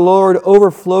grace of our Lord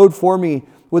overflowed for me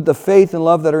with the faith and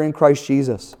love that are in Christ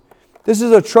Jesus. This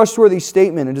is a trustworthy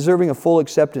statement and deserving of full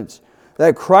acceptance,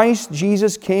 that Christ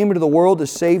Jesus came into the world to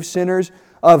save sinners,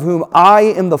 of whom I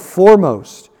am the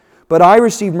foremost. But I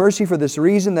received mercy for this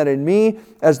reason, that in me,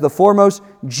 as the foremost,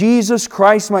 Jesus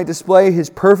Christ might display his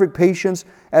perfect patience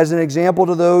as an example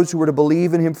to those who were to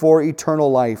believe in him for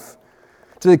eternal life.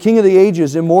 To the King of the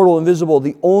ages, immortal, invisible,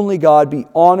 the only God, be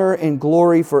honor and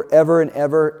glory forever and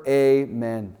ever.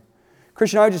 Amen.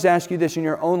 Christian, I would just ask you this in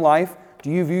your own life. Do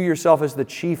you view yourself as the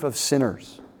chief of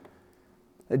sinners?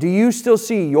 Do you still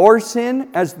see your sin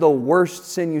as the worst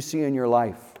sin you see in your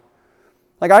life?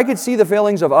 Like, I could see the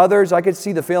failings of others. I could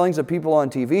see the failings of people on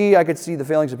TV. I could see the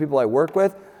failings of people I work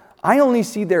with. I only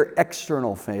see their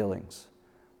external failings.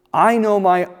 I know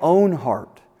my own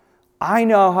heart. I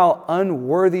know how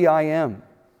unworthy I am.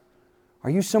 Are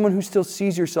you someone who still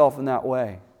sees yourself in that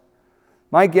way?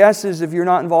 My guess is if you're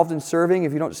not involved in serving,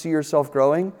 if you don't see yourself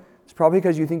growing, it's probably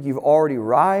because you think you've already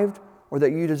arrived or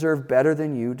that you deserve better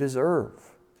than you deserve.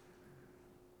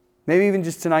 Maybe even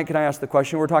just tonight, can I ask the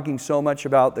question? We're talking so much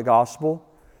about the gospel.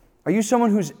 Are you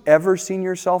someone who's ever seen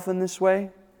yourself in this way?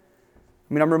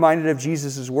 I mean, I'm reminded of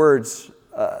Jesus' words.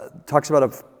 Talks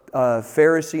about a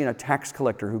Pharisee and a tax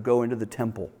collector who go into the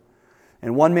temple.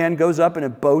 And one man goes up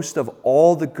and boasts of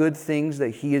all the good things that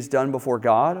he has done before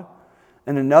God.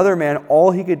 And another man, all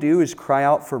he could do is cry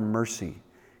out for mercy.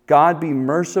 God, be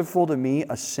merciful to me,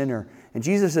 a sinner. And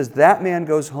Jesus says that man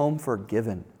goes home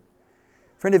forgiven.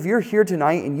 Friend, if you're here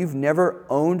tonight and you've never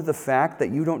owned the fact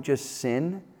that you don't just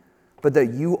sin, but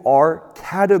that you are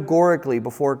categorically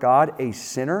before God a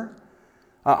sinner,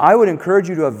 I would encourage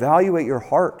you to evaluate your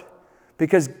heart,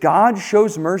 because God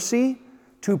shows mercy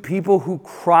to people who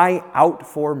cry out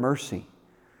for mercy.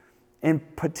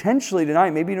 And potentially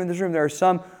tonight, maybe in this room, there are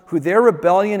some who their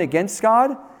rebellion against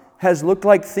God has looked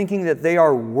like thinking that they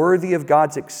are worthy of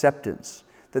God's acceptance,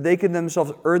 that they can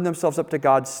earn themselves up to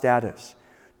God's status.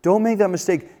 Don't make that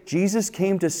mistake. Jesus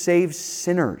came to save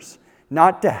sinners,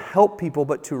 not to help people,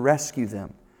 but to rescue them.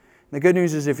 And the good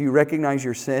news is if you recognize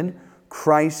your sin,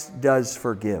 Christ does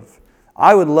forgive.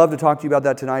 I would love to talk to you about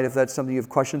that tonight if that's something you have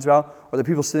questions about, or the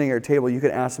people sitting at your table, you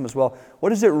could ask them as well. What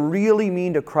does it really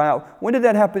mean to cry out? When did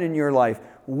that happen in your life?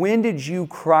 When did you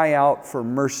cry out for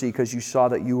mercy because you saw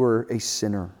that you were a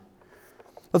sinner?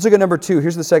 Let's look at number 2.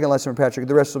 Here's the second lesson from Patrick.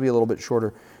 The rest will be a little bit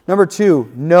shorter. Number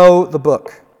 2, know the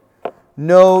book.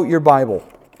 Know your Bible.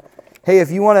 Hey,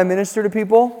 if you want to minister to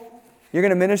people, you're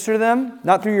going to minister to them,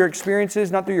 not through your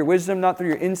experiences, not through your wisdom, not through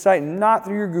your insight, not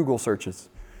through your Google searches.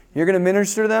 You're going to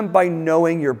minister to them by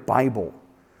knowing your Bible.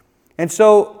 And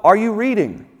so, are you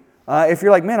reading? If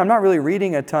you're like, man, I'm not really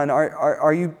reading a ton,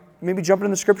 are you maybe jumping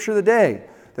in the scripture of the day?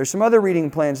 There's some other reading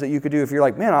plans that you could do if you're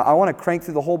like, man, I want to crank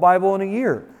through the whole Bible in a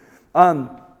year.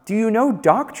 Do you know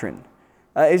doctrine?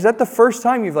 Is that the first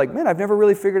time you've like, man, I've never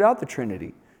really figured out the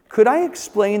Trinity? Could I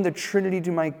explain the Trinity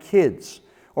to my kids?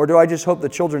 Or do I just hope the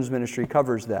children's ministry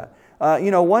covers that?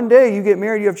 One day you get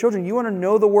married, you have children, you want to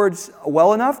know the words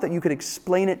well enough that you could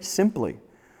explain it simply.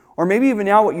 Or maybe even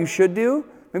now what you should do,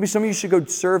 maybe some of you should go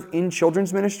serve in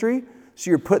children's ministry, so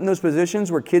you're put in those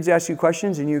positions where kids ask you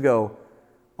questions and you go,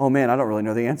 oh man, I don't really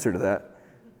know the answer to that.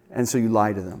 And so you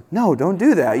lie to them. No, don't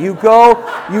do that. You go,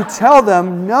 you tell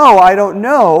them, no, I don't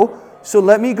know, so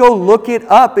let me go look it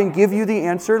up and give you the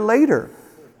answer later.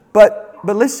 But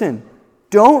listen,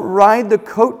 don't ride the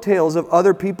coattails of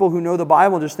other people who know the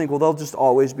Bible and just think, well, they'll just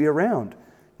always be around.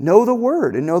 Know the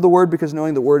Word, and know the Word because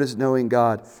knowing the Word is knowing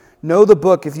God. Know the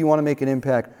book if you want to make an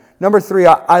impact. Number 3,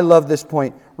 I love this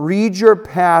point. Read your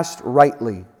past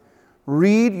rightly.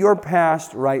 Read your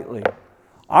past rightly.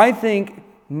 I think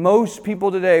most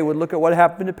people today would look at what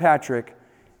happened to Patrick,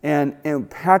 and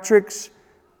Patrick's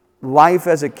life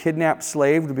as a kidnapped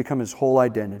slave would become his whole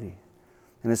identity.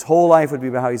 And his whole life would be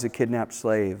about how he's a kidnapped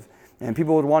slave. And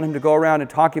people would want him to go around and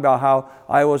talk about how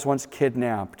I was once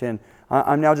kidnapped. And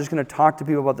I'm now just going to talk to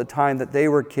people about the time that they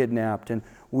were kidnapped. And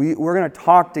we're going to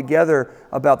talk together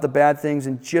about the bad things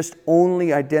and just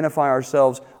only identify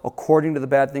ourselves according to the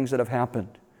bad things that have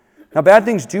happened. Now, bad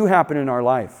things do happen in our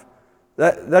life.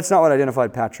 That's not what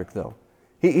identified Patrick, though.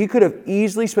 He could have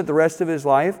easily spent the rest of his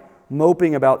life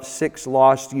moping about 6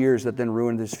 lost years that then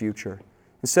ruined his future.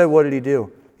 Instead, what did he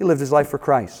do? He lived his life for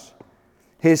Christ.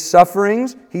 His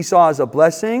sufferings he saw as a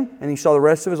blessing, and he saw the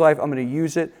rest of his life, I'm going to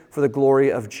use it for the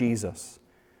glory of Jesus.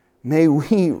 May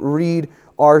we read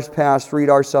our past, read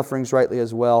our sufferings rightly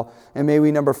as well. And may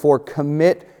we, number 4,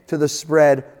 commit to the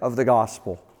spread of the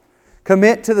gospel.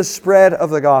 Commit to the spread of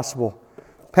the gospel.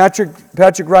 Patrick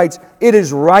writes, "It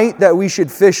is right that we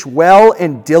should fish well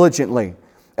and diligently,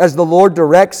 as the Lord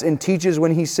directs and teaches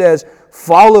when He says,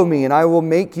 'Follow me, and I will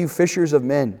make you fishers of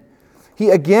men.'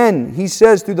 He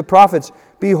says through the prophets,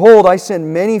 'Behold, I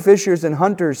send many fishers and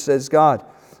hunters,' says God."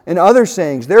 And other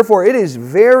sayings, "Therefore it is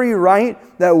very right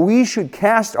that we should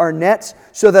cast our nets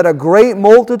so that a great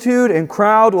multitude and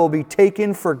crowd will be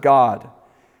taken for God."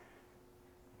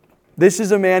 This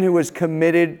is a man who was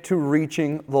committed to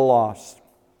reaching the lost.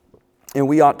 And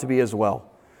we ought to be as well.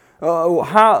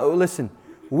 Listen,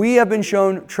 we have been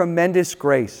shown tremendous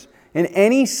grace. And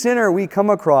any sinner we come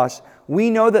across, we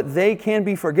know that they can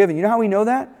be forgiven. You know how we know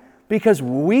that? Because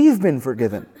we've been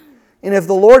forgiven. And if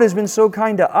the Lord has been so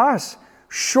kind to us,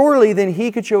 surely then He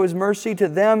could show His mercy to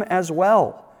them as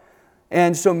well.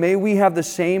 And so may we have the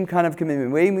same kind of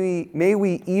commitment. May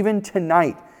we even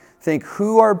tonight think,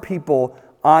 who are people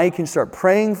I can start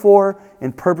praying for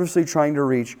and purposely trying to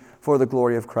reach for the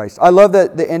glory of Christ. I love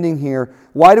that the ending here.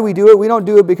 Why do we do it? We don't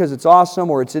do it because it's awesome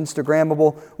or it's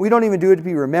Instagrammable. We don't even do it to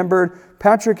be remembered.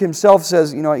 Patrick himself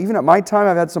says, even at my time,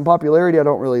 I've had some popularity I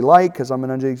don't really like because I'm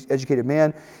an uneducated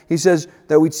man. He says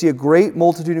that we'd see a great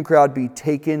multitude and crowd be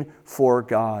taken for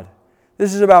God.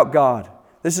 This is about God.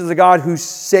 This is the God who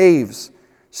saves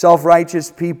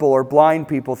self-righteous people or blind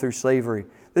people through slavery.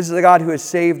 This is the God who has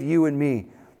saved you and me.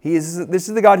 This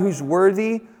is the God who's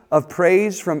worthy of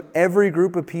praise from every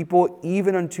group of people,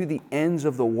 even unto the ends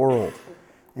of the world.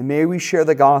 And may we share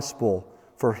the gospel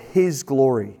for His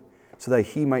glory so that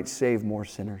He might save more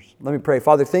sinners. Let me pray.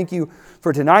 Father, thank you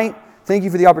for tonight. Thank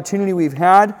you for the opportunity we've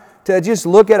had to just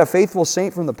look at a faithful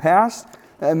saint from the past.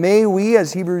 And may we,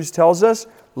 as Hebrews tells us,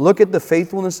 look at the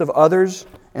faithfulness of others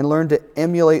and learn to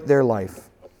emulate their life.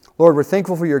 Lord, we're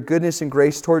thankful for your goodness and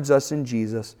grace towards us in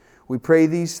Jesus. We pray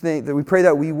these things. We pray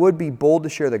that we would be bold to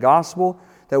share the gospel,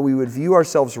 that we would view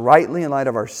ourselves rightly in light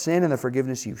of our sin and the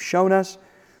forgiveness you've shown us.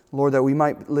 Lord, that we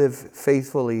might live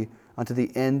faithfully unto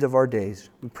the end of our days.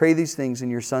 We pray these things in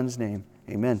your Son's name.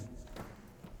 Amen.